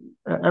know,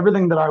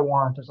 everything that I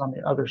want is on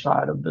the other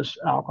side of this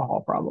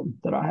alcohol problem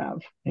that I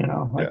have,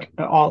 Yeah. like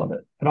all of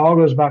it. It all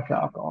goes back to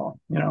alcohol.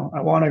 Yep.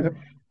 I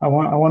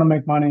want to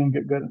make money and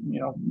get good,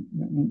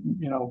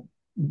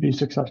 be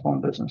successful in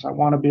business. I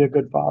want to be a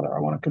good father. I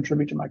want to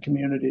contribute to my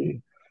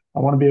community. I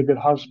want to be a good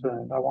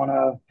husband. I want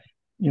to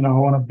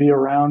be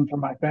around for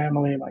my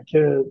family, my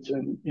kids,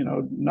 and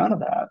none of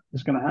that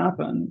is going to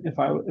happen if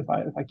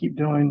I keep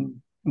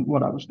doing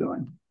what I was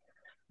doing.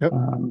 Yep.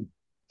 Um,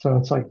 so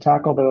it's like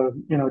tackle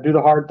do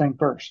the hard thing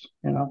first,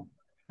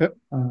 Yep.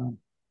 Uh,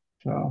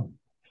 so,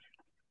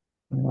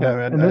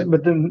 Yeah, man.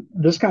 but then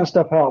this kind of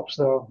stuff helps,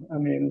 though. I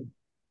mean,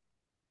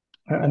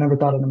 I never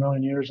thought in a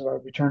million years that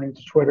I'd be turning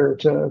to Twitter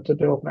to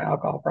deal with my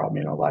alcohol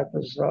problem. Life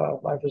is a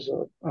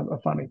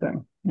funny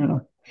thing,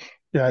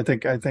 Yeah, I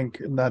think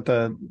not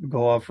to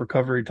go off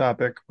recovery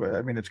topic, but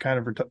I mean it's kind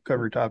of a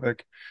recovery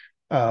topic.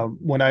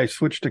 When I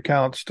switched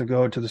accounts to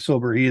go to the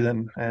Sober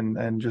Heathen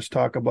and just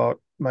talk about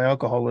my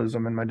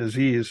alcoholism and my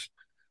disease,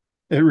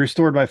 it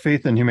restored my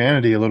faith in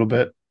humanity a little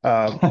bit.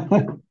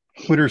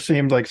 Twitter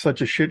seemed like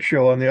such a shit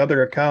show on the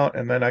other account,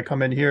 and then I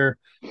come in here,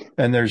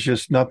 and there's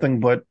just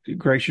nothing but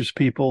gracious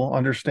people,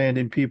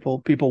 understanding people,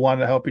 people want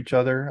to help each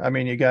other. I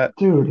mean,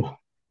 Dude.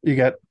 you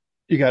got,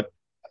 you got.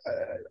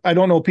 I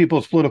don't know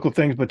people's political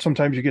things, but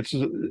sometimes you get,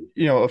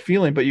 a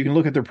feeling. But you can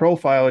look at their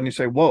profile and you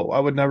say, "Whoa, I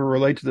would never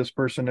relate to this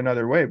person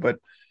another way." But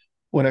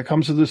when it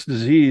comes to this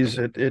disease,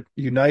 it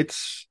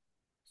unites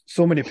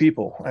so many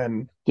people,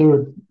 and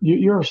Dude,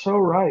 you're so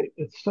right.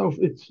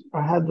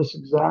 I had this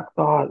exact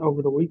thought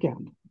over the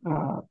weekend.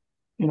 I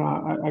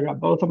got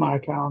both of my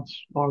accounts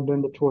logged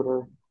into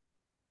Twitter,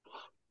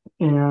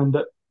 and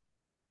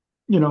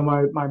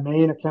my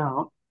main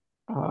account.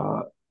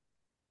 Uh,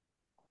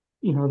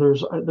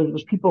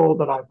 there's people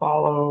that I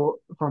follow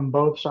from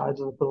both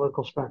sides of the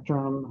political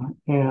spectrum,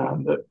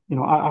 and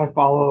I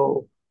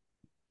follow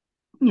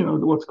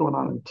what's going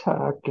on in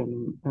tech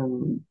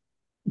and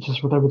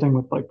just with everything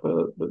with like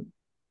the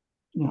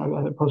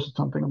I posted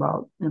something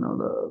about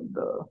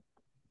the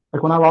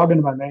like when I log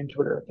into my main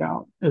Twitter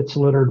account, it's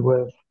littered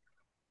with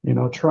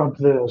Trump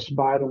this,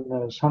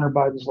 Biden this, Hunter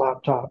Biden's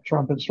laptop,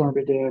 Trump and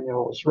Stormy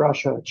Daniels,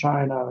 Russia,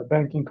 China,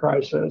 banking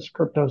crisis,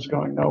 crypto's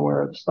going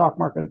nowhere, the stock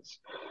market's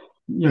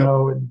yep,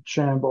 in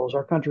shambles,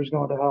 our country's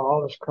going to hell,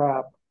 all this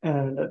crap.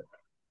 And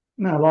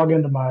I log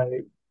into my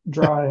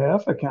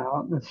DryAF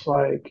account, and it's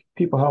like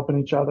people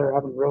helping each other,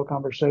 having real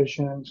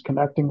conversations,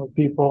 connecting with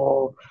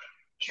people,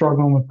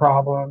 struggling with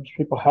problems,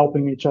 people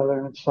helping each other.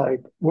 And it's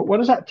like, what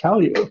does that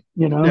tell you?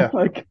 yeah,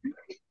 Like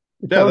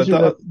it yeah. tells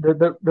That you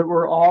the that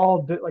we're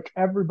all like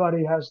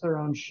everybody has their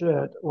own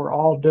shit. We're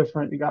all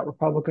different. You got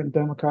Republican,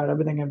 Democrat,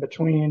 everything in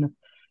between.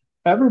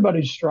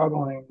 Everybody's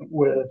struggling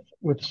with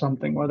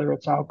something, whether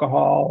it's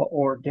alcohol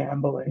or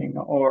gambling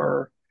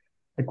or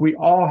like we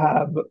all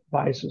have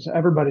vices.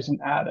 Everybody's an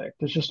addict.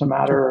 It's just a sure.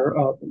 matter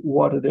of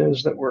what it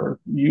is that we're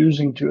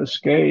using to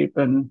escape.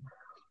 And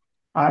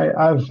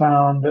I've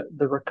found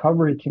the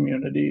recovery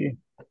community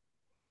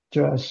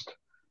just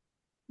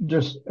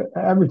just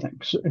everything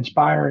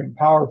inspiring,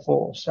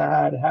 powerful,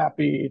 sad,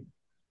 happy.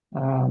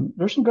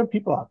 There's some good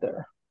people out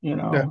there,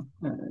 Yeah,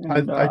 I,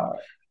 and I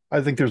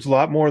I think there's a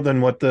lot more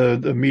than what the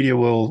media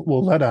will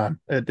let on.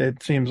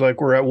 It seems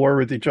like we're at war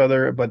with each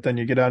other, but then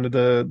you get onto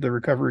the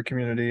recovery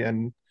community,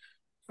 and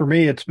for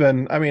me, it's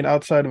been, I mean,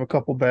 outside of a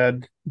couple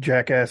bad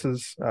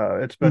jackasses,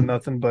 it's been Mm.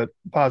 nothing but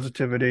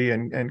positivity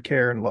and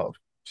care and love.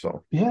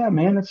 So, Yeah,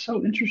 man, it's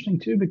so interesting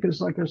too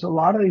because like there's a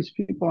lot of these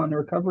people in the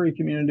recovery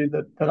community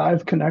that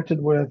I've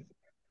connected with,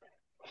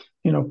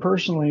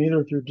 personally,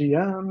 either through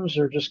DMs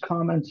or just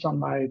comments on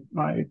my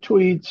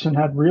tweets and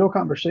had real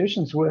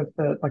conversations with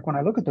that. Like when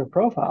I look at their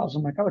profiles,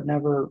 I'm like, I would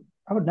never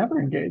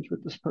engage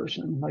with this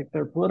person. Like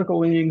their political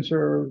leanings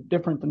are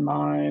different than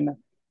mine.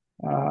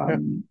 yeah,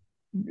 Um,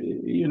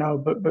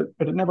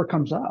 but it never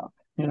comes up.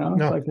 It's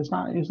no, like it's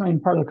not even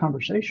part of the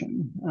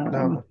conversation.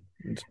 no,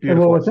 it's And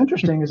well, beautiful. what's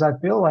interesting is I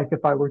feel like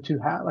if I were to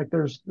have like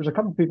there's a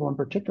couple of people in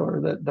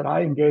particular that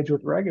I engage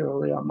with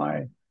regularly on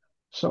my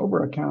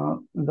sober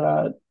account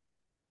that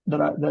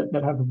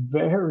have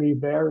very,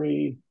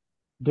 very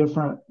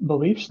different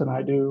beliefs than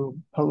I do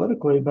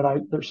politically,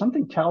 but there's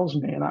something tells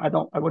me, and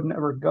I would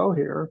never go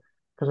here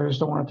because I just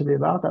don't want it to be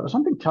about that. But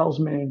something tells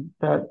me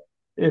that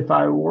if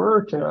I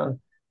were to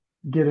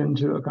get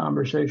into a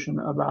conversation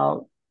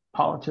about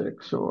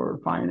politics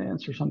or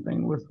finance or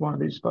something with one of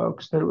these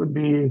folks, that it would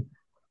be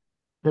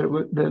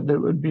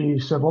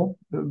civil,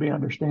 it would be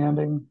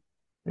understanding,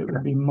 it would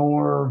Sure, be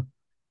more,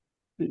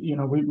 we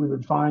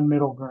would find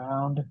middle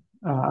ground.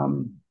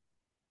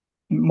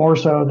 More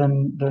so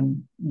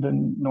than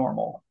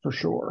normal for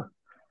sure.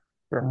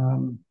 sure.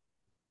 Um,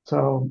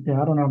 so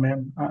yeah, I don't know,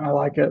 man. I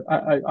like it.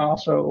 I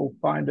also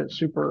find it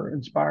super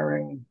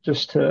inspiring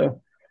just to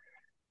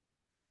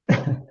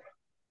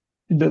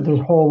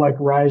the whole like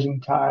rising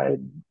tide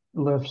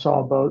lifts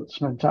all boats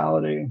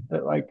mentality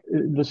that like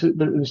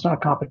it's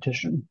not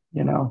competition,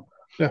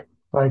 Yeah,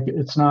 like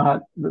it's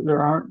not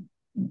there aren't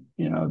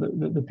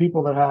the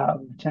people that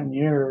have 10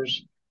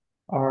 years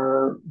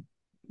are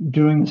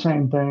doing the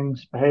same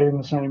things, behaving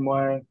the same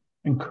way,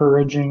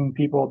 encouraging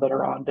people that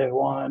are on day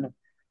one.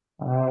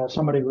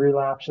 Somebody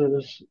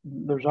relapses,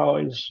 there's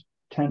always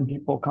 10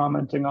 people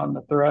commenting on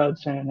the thread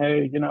saying,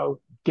 hey,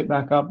 get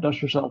back up,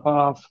 dust yourself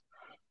off,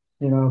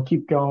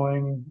 keep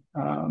going.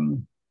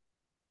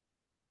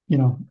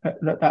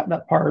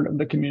 That part of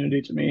the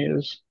community to me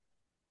is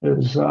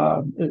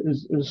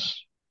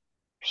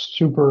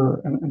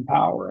super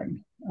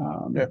empowering.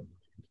 yeah,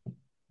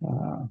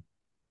 Uh,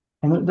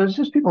 and there's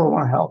just people who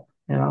want to help.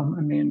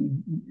 I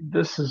mean,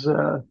 this is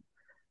a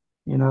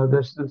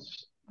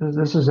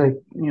this is a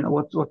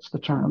what's the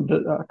term,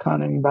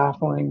 cunning,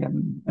 baffling,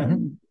 hmm,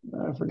 and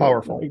I forget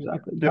powerful.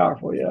 exactly, Yep,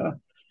 powerful. Yeah,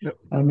 yep,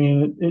 I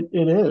mean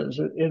it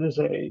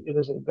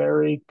is a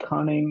very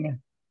cunning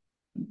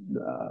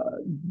uh,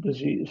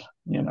 disease.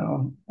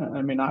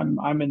 I mean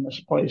I'm in this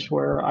place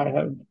where I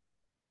have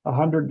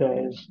 100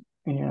 days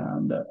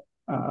and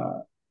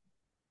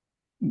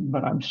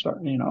but I'm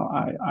starting.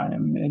 I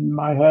am in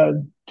my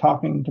head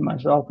talking to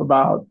myself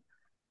about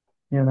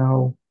you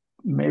know,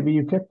 maybe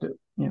you kicked it,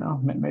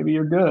 maybe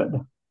you're good,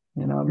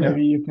 yeah,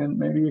 maybe you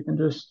can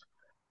just,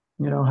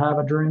 have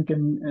a drink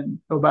and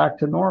go back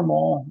to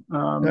normal.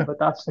 yeah, But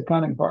that's the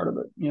cunning part of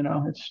it.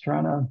 It's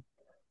trying to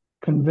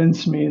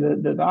convince me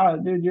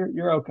that dude,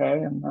 you're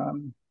okay.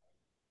 And,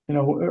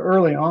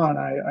 early on,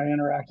 I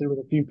interacted with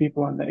a few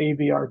people in the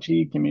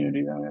AVRT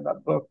community. I mean,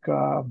 that book,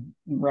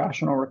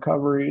 Rational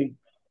Recovery,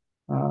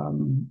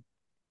 um,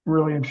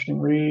 really interesting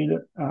read.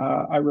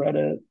 I read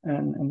it,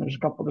 and there's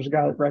a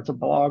guy that writes a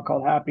blog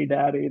called Happy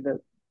Daddy that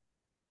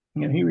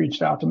he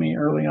reached out to me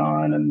early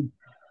on, and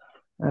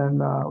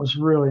it was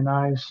really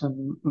nice,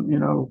 and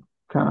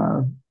kind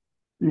of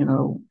you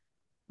know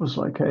was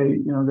like, hey,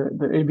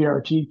 the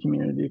ABRT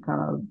community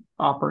kind of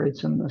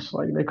operates in this,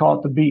 like they call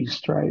it the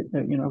beast, right?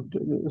 That,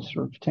 to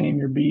sort of tame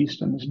your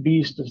beast, and this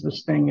beast is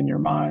this thing in your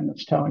mind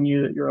that's telling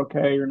you that you're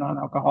okay, you're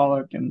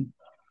non-alcoholic, and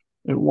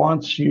it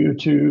wants you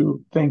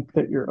to think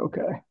that you're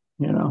okay,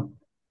 you know.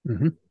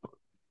 hmm,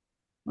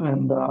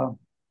 And I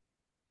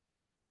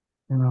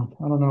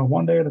don't know,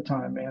 one day at a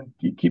time, man.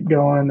 Keep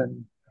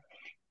going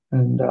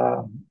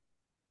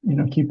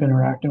and keep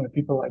interacting with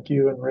people like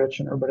you and Rich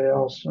and everybody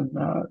else. And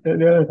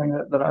the other thing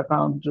that I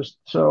found just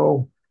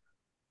so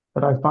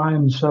that I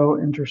find so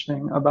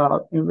interesting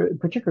about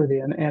particularly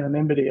the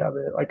anonymity of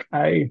it. Like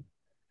I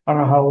don't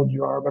know how old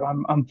you are, but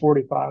I'm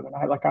 45, and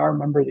I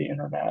remember the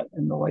internet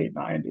in the late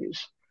 90s,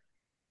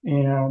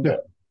 and yeah,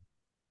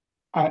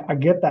 I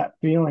get that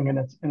feeling, and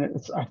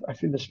I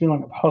feel this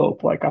feeling of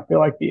hope. Like I feel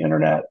like the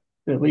internet,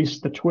 at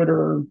least the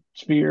Twitter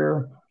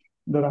sphere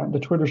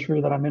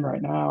that I'm in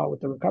right now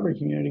with the recovery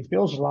community,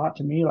 feels a lot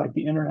to me like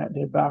the internet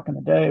did back in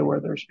the day, where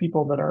there's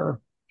people that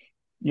are,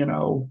 you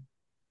know,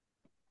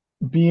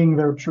 being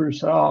their true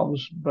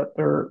selves, but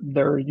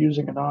they're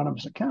using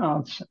anonymous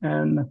accounts,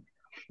 and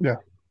yeah.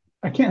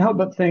 I can't help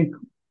but think,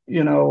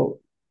 you know,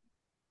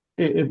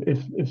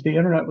 if the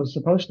internet was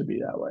supposed to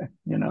be that way,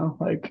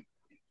 like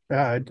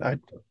Yeah,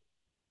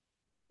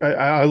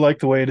 I like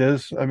the way it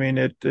is. I mean,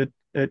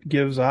 it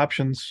gives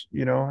options,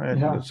 yeah,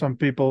 and some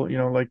people,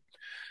 like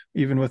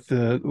even with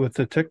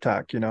the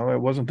TikTok,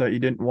 it wasn't that you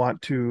didn't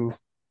want to.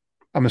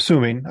 I'm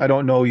assuming, I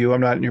don't know you,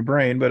 I'm not in your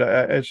brain, but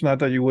it's not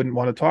that you wouldn't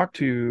want to talk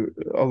to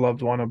a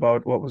loved one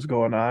about what was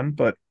going on,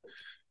 but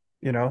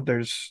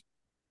there's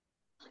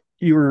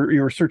you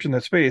were searching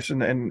that space,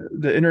 and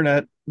the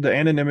internet, the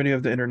anonymity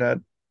of the internet,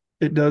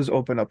 it does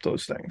open up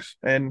those things.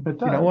 And It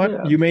you know does, what?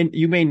 yeah,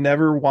 You may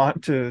never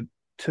want to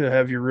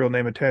have your real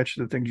name attached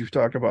to the things you've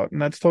talked about,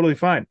 and that's totally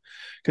fine.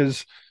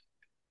 Because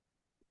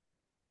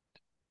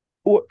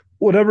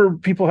whatever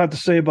people have to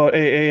say about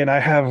AA, and I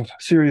have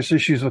serious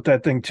issues with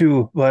that thing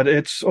too, but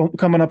it's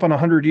coming up on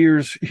 100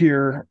 years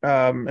here,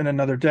 in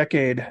another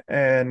decade,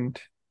 and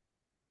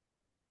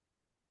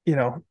you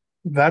know,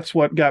 that's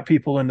what got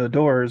people in the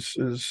doors,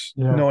 is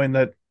yeah, knowing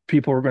that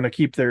people were going to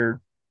keep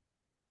their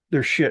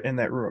shit in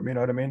that room. You know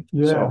what I mean?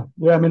 yeah, So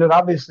yeah. I mean, it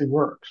obviously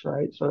works,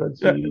 right? So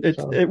it's yeah,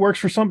 so it works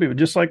for some people,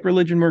 just like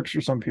religion works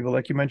for some people.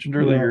 Like you mentioned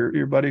yeah, earlier,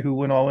 your buddy who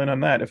went all in on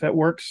that. If that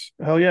works,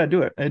 hell yeah,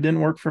 do it. It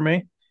didn't work for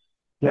me,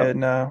 yep,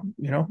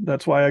 and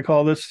that's why I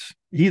call this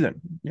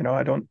heathen.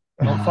 I don't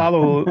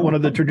follow one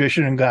of the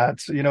tradition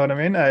gods. You know what I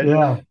mean? I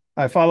yeah,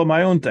 I follow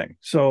my own thing.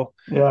 So,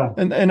 yeah,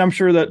 and I'm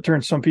sure that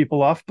turns some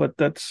people off, but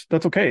that's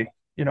okay.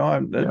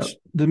 yeah, That's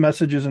the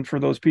message isn't for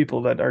those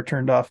people that are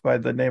turned off by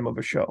the name of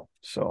a show.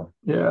 So,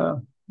 yeah,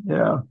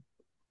 yeah,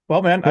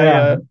 well, man,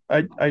 yeah,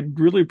 I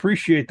really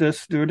appreciate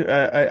this, dude.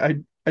 I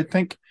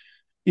think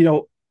you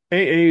know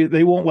AA,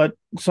 they won't let,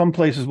 some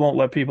places won't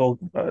let people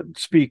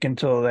speak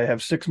until they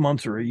have 6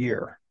 months or a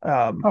year.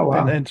 oh And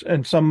wow,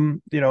 and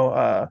some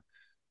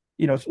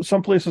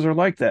some places are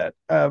like that.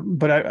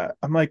 But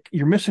I'm like,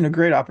 you're missing a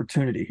great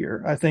opportunity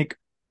here. I think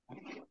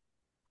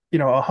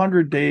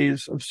 100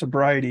 days of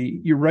sobriety,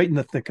 you're right in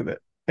the thick of it.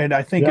 And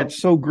I think yep, it's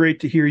so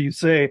great to hear you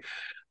say,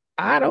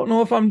 I don't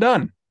know if I'm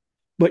done,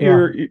 but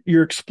yeah,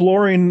 you're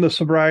exploring the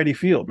sobriety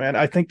field, man.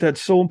 I think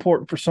that's so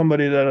important for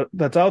somebody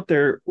that's out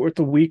there with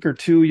a week or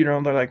two.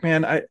 They're like,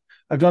 man,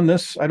 I've done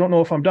this. I don't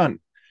know if I'm done.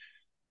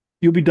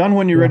 You'll be done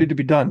when you're yeah, ready to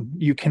be done.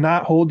 You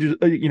cannot hold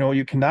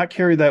you cannot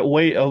carry that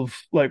weight of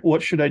like,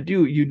 what should I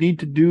do? You need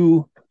to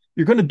do.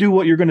 You're going to do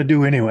what you're going to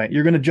do anyway.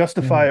 You're going to yeah,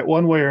 justify it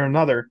one way or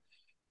another.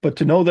 But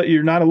to know that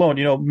you're not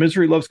alone,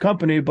 misery loves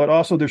company, but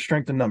also there's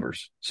strength in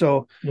numbers.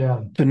 So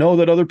yeah, to know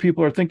that other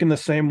people are thinking the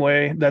same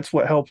way, that's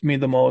what helped me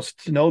the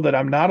most. To know that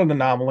I'm not an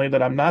anomaly,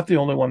 that I'm not the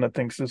only one that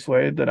thinks this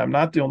way, that I'm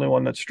not the only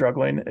one that's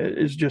struggling,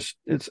 is just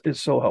it's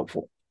so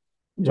helpful.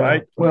 So yeah.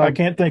 I Well,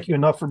 can't thank you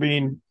enough for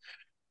being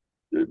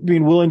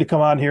willing to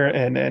come on here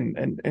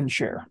and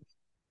share.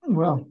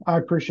 well, I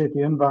appreciate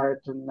the invite,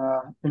 and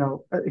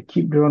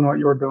keep doing what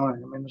you're doing.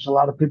 I mean, there's a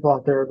lot of people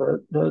out there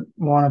that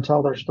want to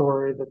tell their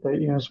story, that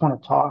they just want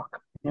to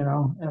talk, and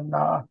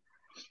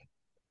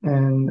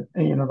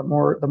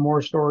the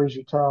more stories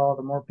you tell,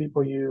 the more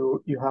people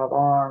you have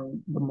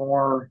on, the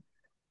more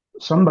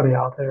somebody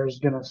out there is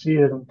going to see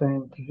it and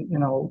think,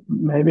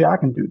 maybe I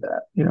can do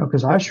that,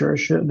 because I Yep. sure as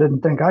shit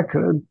didn't think I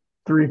could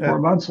three, Yeah. 4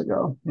 months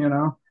ago.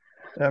 Yeah,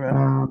 man.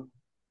 Um,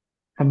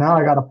 and now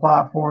I got a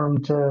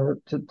platform to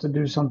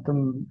do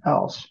something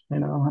else,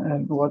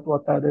 and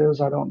what that is,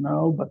 I don't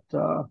know, but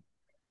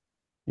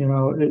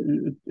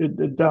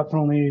it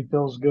definitely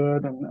feels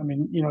good. And I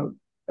mean,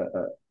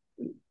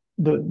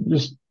 the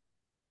just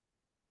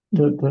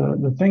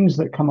the things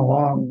that come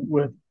along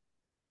with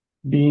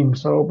being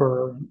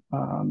sober,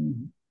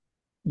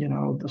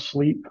 the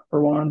sleep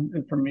for one.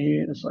 And for me,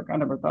 it's like I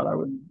never thought I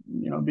would,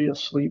 be a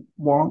sleep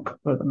wonk,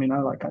 but I mean,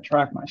 I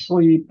track my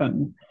sleep,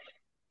 and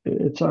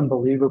it's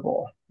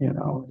unbelievable,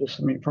 just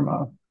I mean from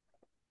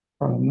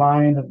a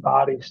mind and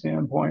body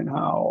standpoint,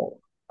 how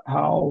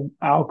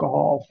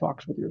alcohol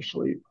fucks with your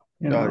sleep,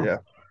 Oh yeah.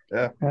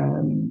 Yeah.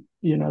 and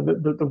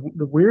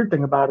the weird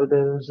thing about it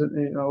is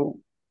that,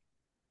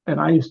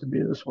 and I used to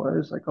be this way.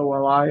 It's like, oh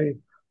well,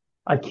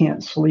 I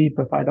can't sleep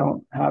if I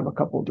don't have a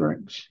couple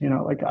drinks.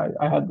 Like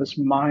I had this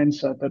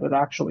mindset that it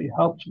actually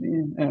helped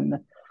me, and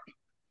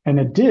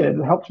it did.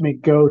 It helped me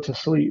go to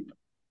sleep.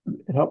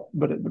 It helped,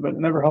 but it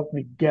never helped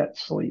me get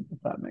sleep,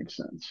 if that makes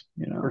sense.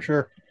 For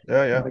sure.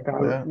 Yeah, yeah. Like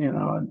I, Yeah.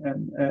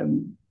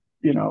 and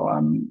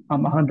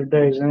I'm 100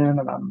 days in,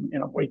 and I'm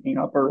waking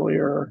up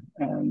earlier,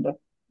 and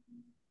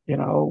you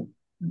know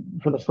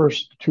for the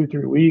first 2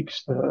 3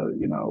 weeks,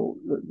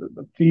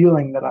 the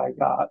feeling that I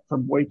got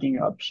from waking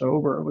up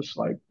sober was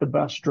like the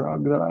best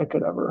drug that I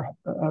could ever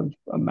have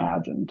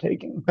imagined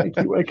taking. Like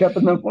you wake up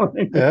in the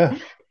morning, Yeah.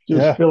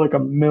 just Yeah. feel like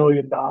 $1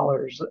 million,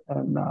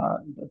 and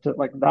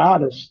like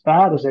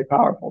that is a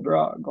powerful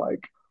drug.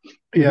 Like if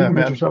you Yeah, can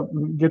get man. yourself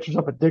get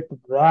yourself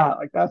addicted to that,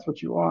 like that's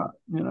what you want.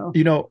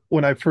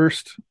 When I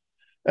first,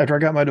 after I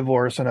got my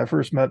divorce and I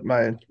first met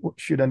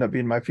she'd end up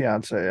being my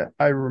fiance,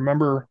 I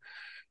remember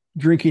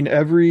drinking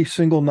every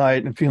single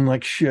night and feeling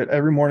like shit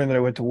every morning that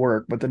I went to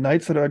work. But the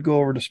nights that I'd go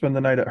over to spend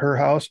the night at her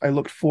house, I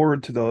looked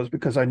forward to those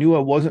because I knew I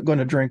wasn't going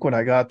to drink when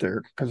I got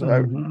there, because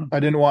Hmm. I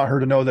didn't want her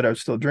to know that I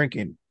was still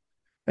drinking.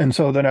 And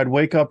so then I'd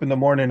wake up in the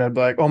morning and I'd be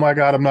like, oh my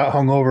God, I'm not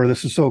hungover.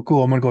 This is so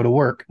cool. I'm going to go to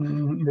work.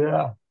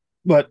 Yeah,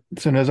 But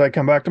as soon as I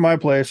come back to my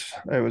place,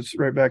 it was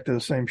right back to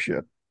the same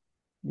shit.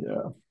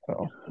 yeah.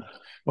 So,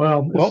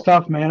 Well, it's well,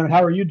 tough, man. I mean,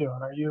 how are you doing?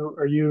 Are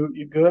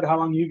you good? How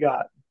long you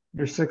got?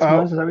 You're six uh,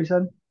 months, is that what you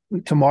said?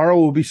 tomorrow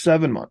will be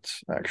 7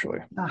 months, actually.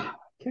 Ah,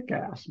 kick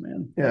ass,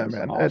 man. Yeah, That's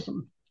man. I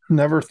awesome.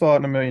 never thought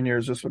in a million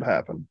years this would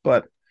happen.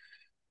 But,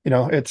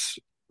 it's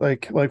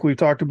like we've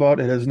talked about,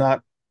 it is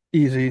not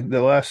easy.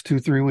 The last 2,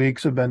 3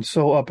 weeks have been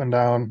so up and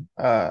down.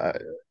 I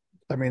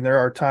mean, there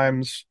are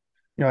times,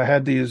 I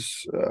had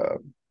these, I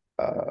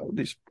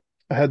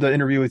had the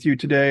interview with you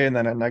today, and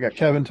then I got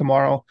Kevin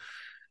tomorrow,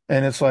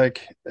 and it's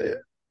like,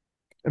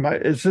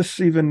 is this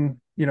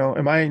even,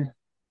 am I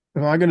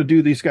going to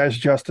do these guys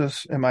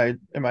justice? Am I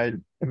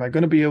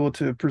going to be able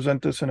to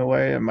present this in a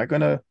way? Am I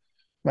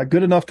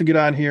good enough to get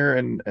on here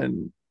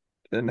and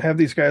have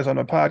these guys on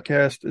a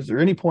podcast? Is there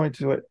any point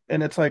to it?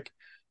 And it's like,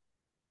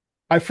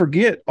 I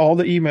forget all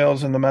the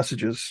emails and the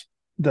messages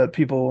that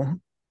people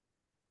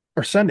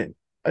are sending.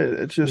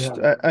 It's just,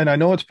 Yeah, and I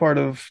know it's part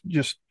of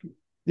just,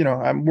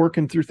 I'm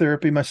working through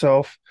therapy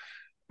myself,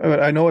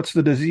 but I know it's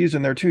the disease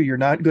in there too. You're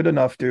not good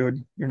enough,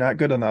 dude. You're not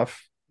good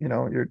enough.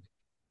 You're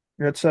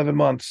at 7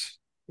 months.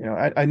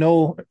 I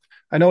know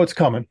it's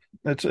coming.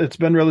 It's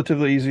been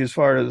relatively easy as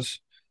far as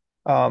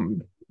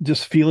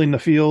just feeling the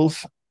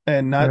feels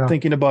and not yeah.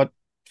 thinking about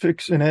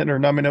fixing it or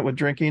numbing it with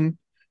drinking.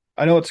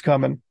 I know it's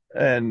coming,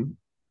 and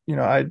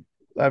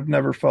I've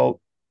never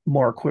felt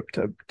more equipped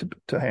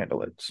to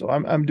handle it. So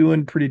I'm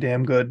doing pretty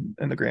damn good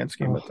in the grand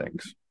scheme of Oh,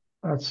 things.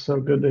 that's so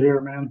good to hear,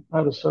 man.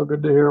 That is so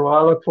good to hear. Well,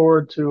 I look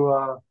forward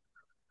to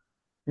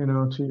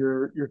to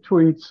your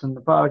tweets and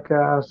the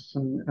podcasts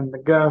and the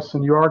guests,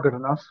 and you are good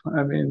enough.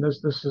 I mean,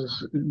 this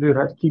is, dude,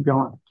 I keep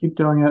going, keep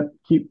doing it,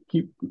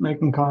 keep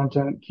making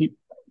content, keep,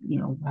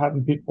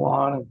 having people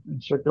on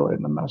and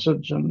circulating the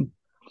message, and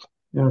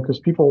because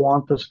people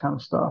want this kind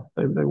of stuff.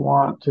 They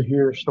want to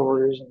hear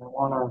stories, and they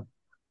want to,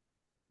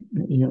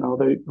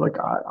 they like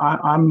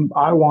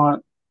I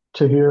want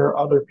to hear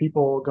other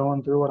people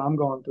going through what I'm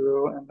going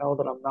through and know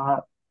that I'm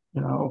not,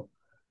 you know,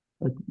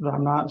 like that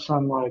I'm not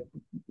some like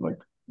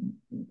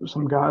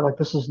some guy, like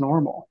this is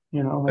normal,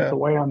 like Yeah, the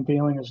way I'm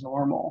feeling is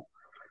normal.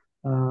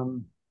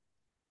 Um,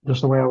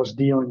 just the way I was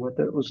dealing with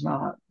it was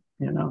not,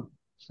 you know.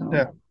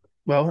 yeah. So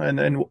Well,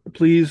 and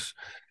please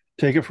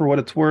take it for what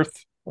it's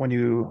worth when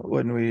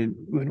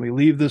we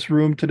leave this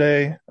room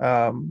today.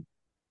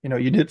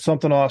 You did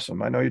something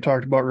awesome. I know you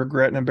talked about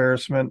regret and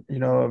embarrassment,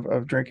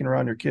 of drinking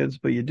around your kids,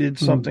 but you did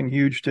mm, something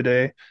huge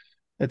today.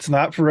 It's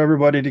not for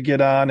everybody to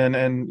get on,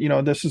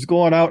 and this is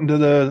going out into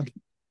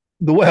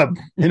the web.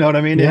 You know what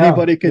I mean? yeah,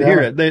 Anybody could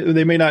hear yeah, it.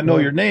 They may not know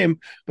yeah, your name,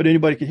 but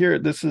anybody could hear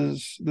it. This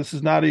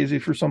is not easy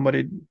for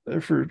somebody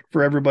for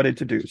everybody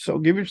to do. So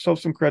give yourself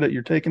some credit.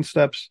 You're taking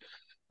steps.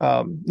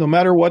 No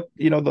matter what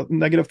the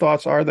negative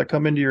thoughts are that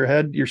come into your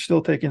head, you're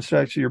still taking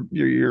steps.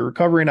 You're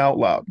recovering out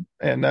loud,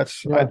 and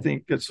that's, I yeah.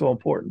 think, it's so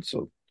important.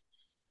 So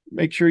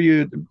make sure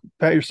you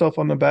pat yourself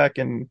on the back,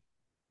 and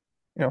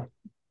you know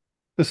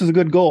this is a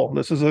good goal.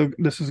 This is a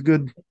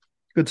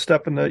good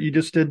step in the you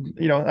just did.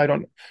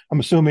 I'm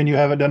assuming you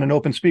haven't done an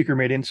open speaker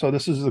meeting, so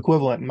this is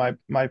equivalent in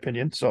my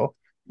opinion. So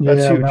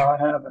that's Yeah, no, huge. I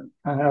haven't.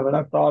 I haven't.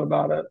 I've thought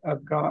about it.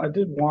 I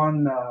did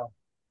one.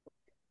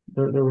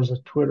 There was a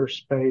Twitter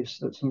space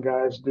that some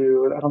guys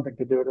do. I don't think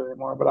they do it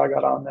anymore, but I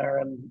got on there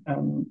and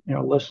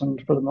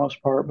listened for the most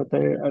part. But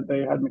they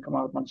had me come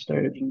out on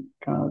stage and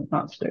kind of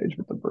not stage,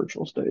 but the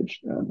virtual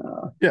stage, and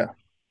Yeah,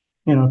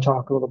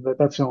 talk a little bit.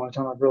 That's the only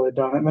time I've really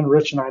done it. And then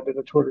Rich and I did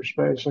a Twitter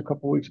space a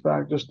couple weeks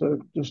back just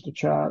to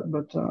chat.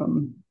 But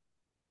for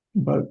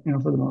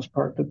the most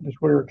part, the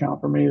Twitter account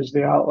for me is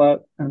the outlet,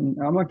 and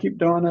I'm gonna keep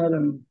doing it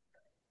and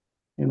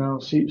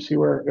see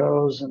where it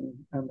goes,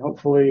 and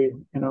hopefully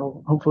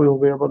we'll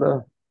be able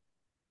to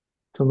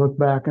look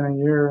back in a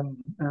year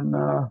and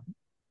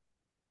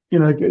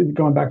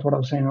going back to what I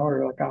was saying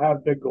earlier, like I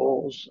have big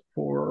goals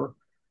for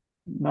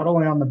not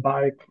only on the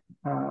bike,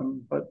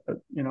 but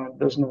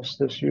business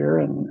this year,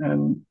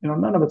 and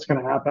none of it's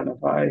going to happen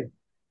if I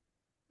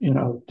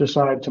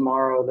decide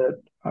tomorrow that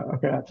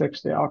okay, I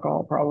fixed the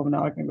alcohol problem,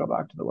 now I can go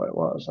back to the way it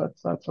was.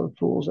 That's a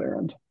fool's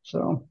errand.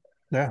 So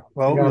yeah. I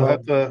Well, you'll gotta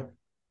have to.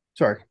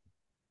 Sorry.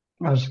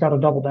 I just gotta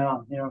double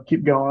down,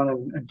 keep going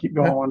and keep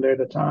going Yeah. one day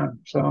at a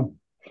time. So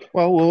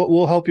Well,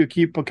 we'll help you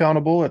keep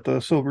accountable at the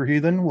Silver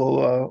Heathen.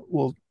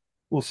 We'll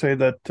say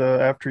that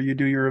after you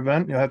do your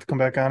event, you'll have to come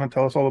back on and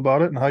tell us all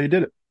about it and how you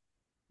did it.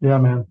 yeah,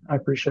 man, I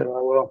appreciate it.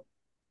 I will.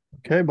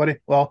 Okay, buddy.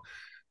 Well,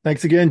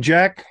 thanks again,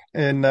 Jack,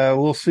 and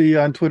we'll see you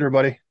on Twitter,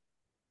 buddy.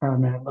 All right,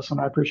 man. Listen,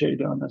 I appreciate you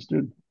doing this,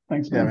 dude.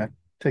 Thanks, Yeah, man. man.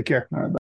 Take care. All right.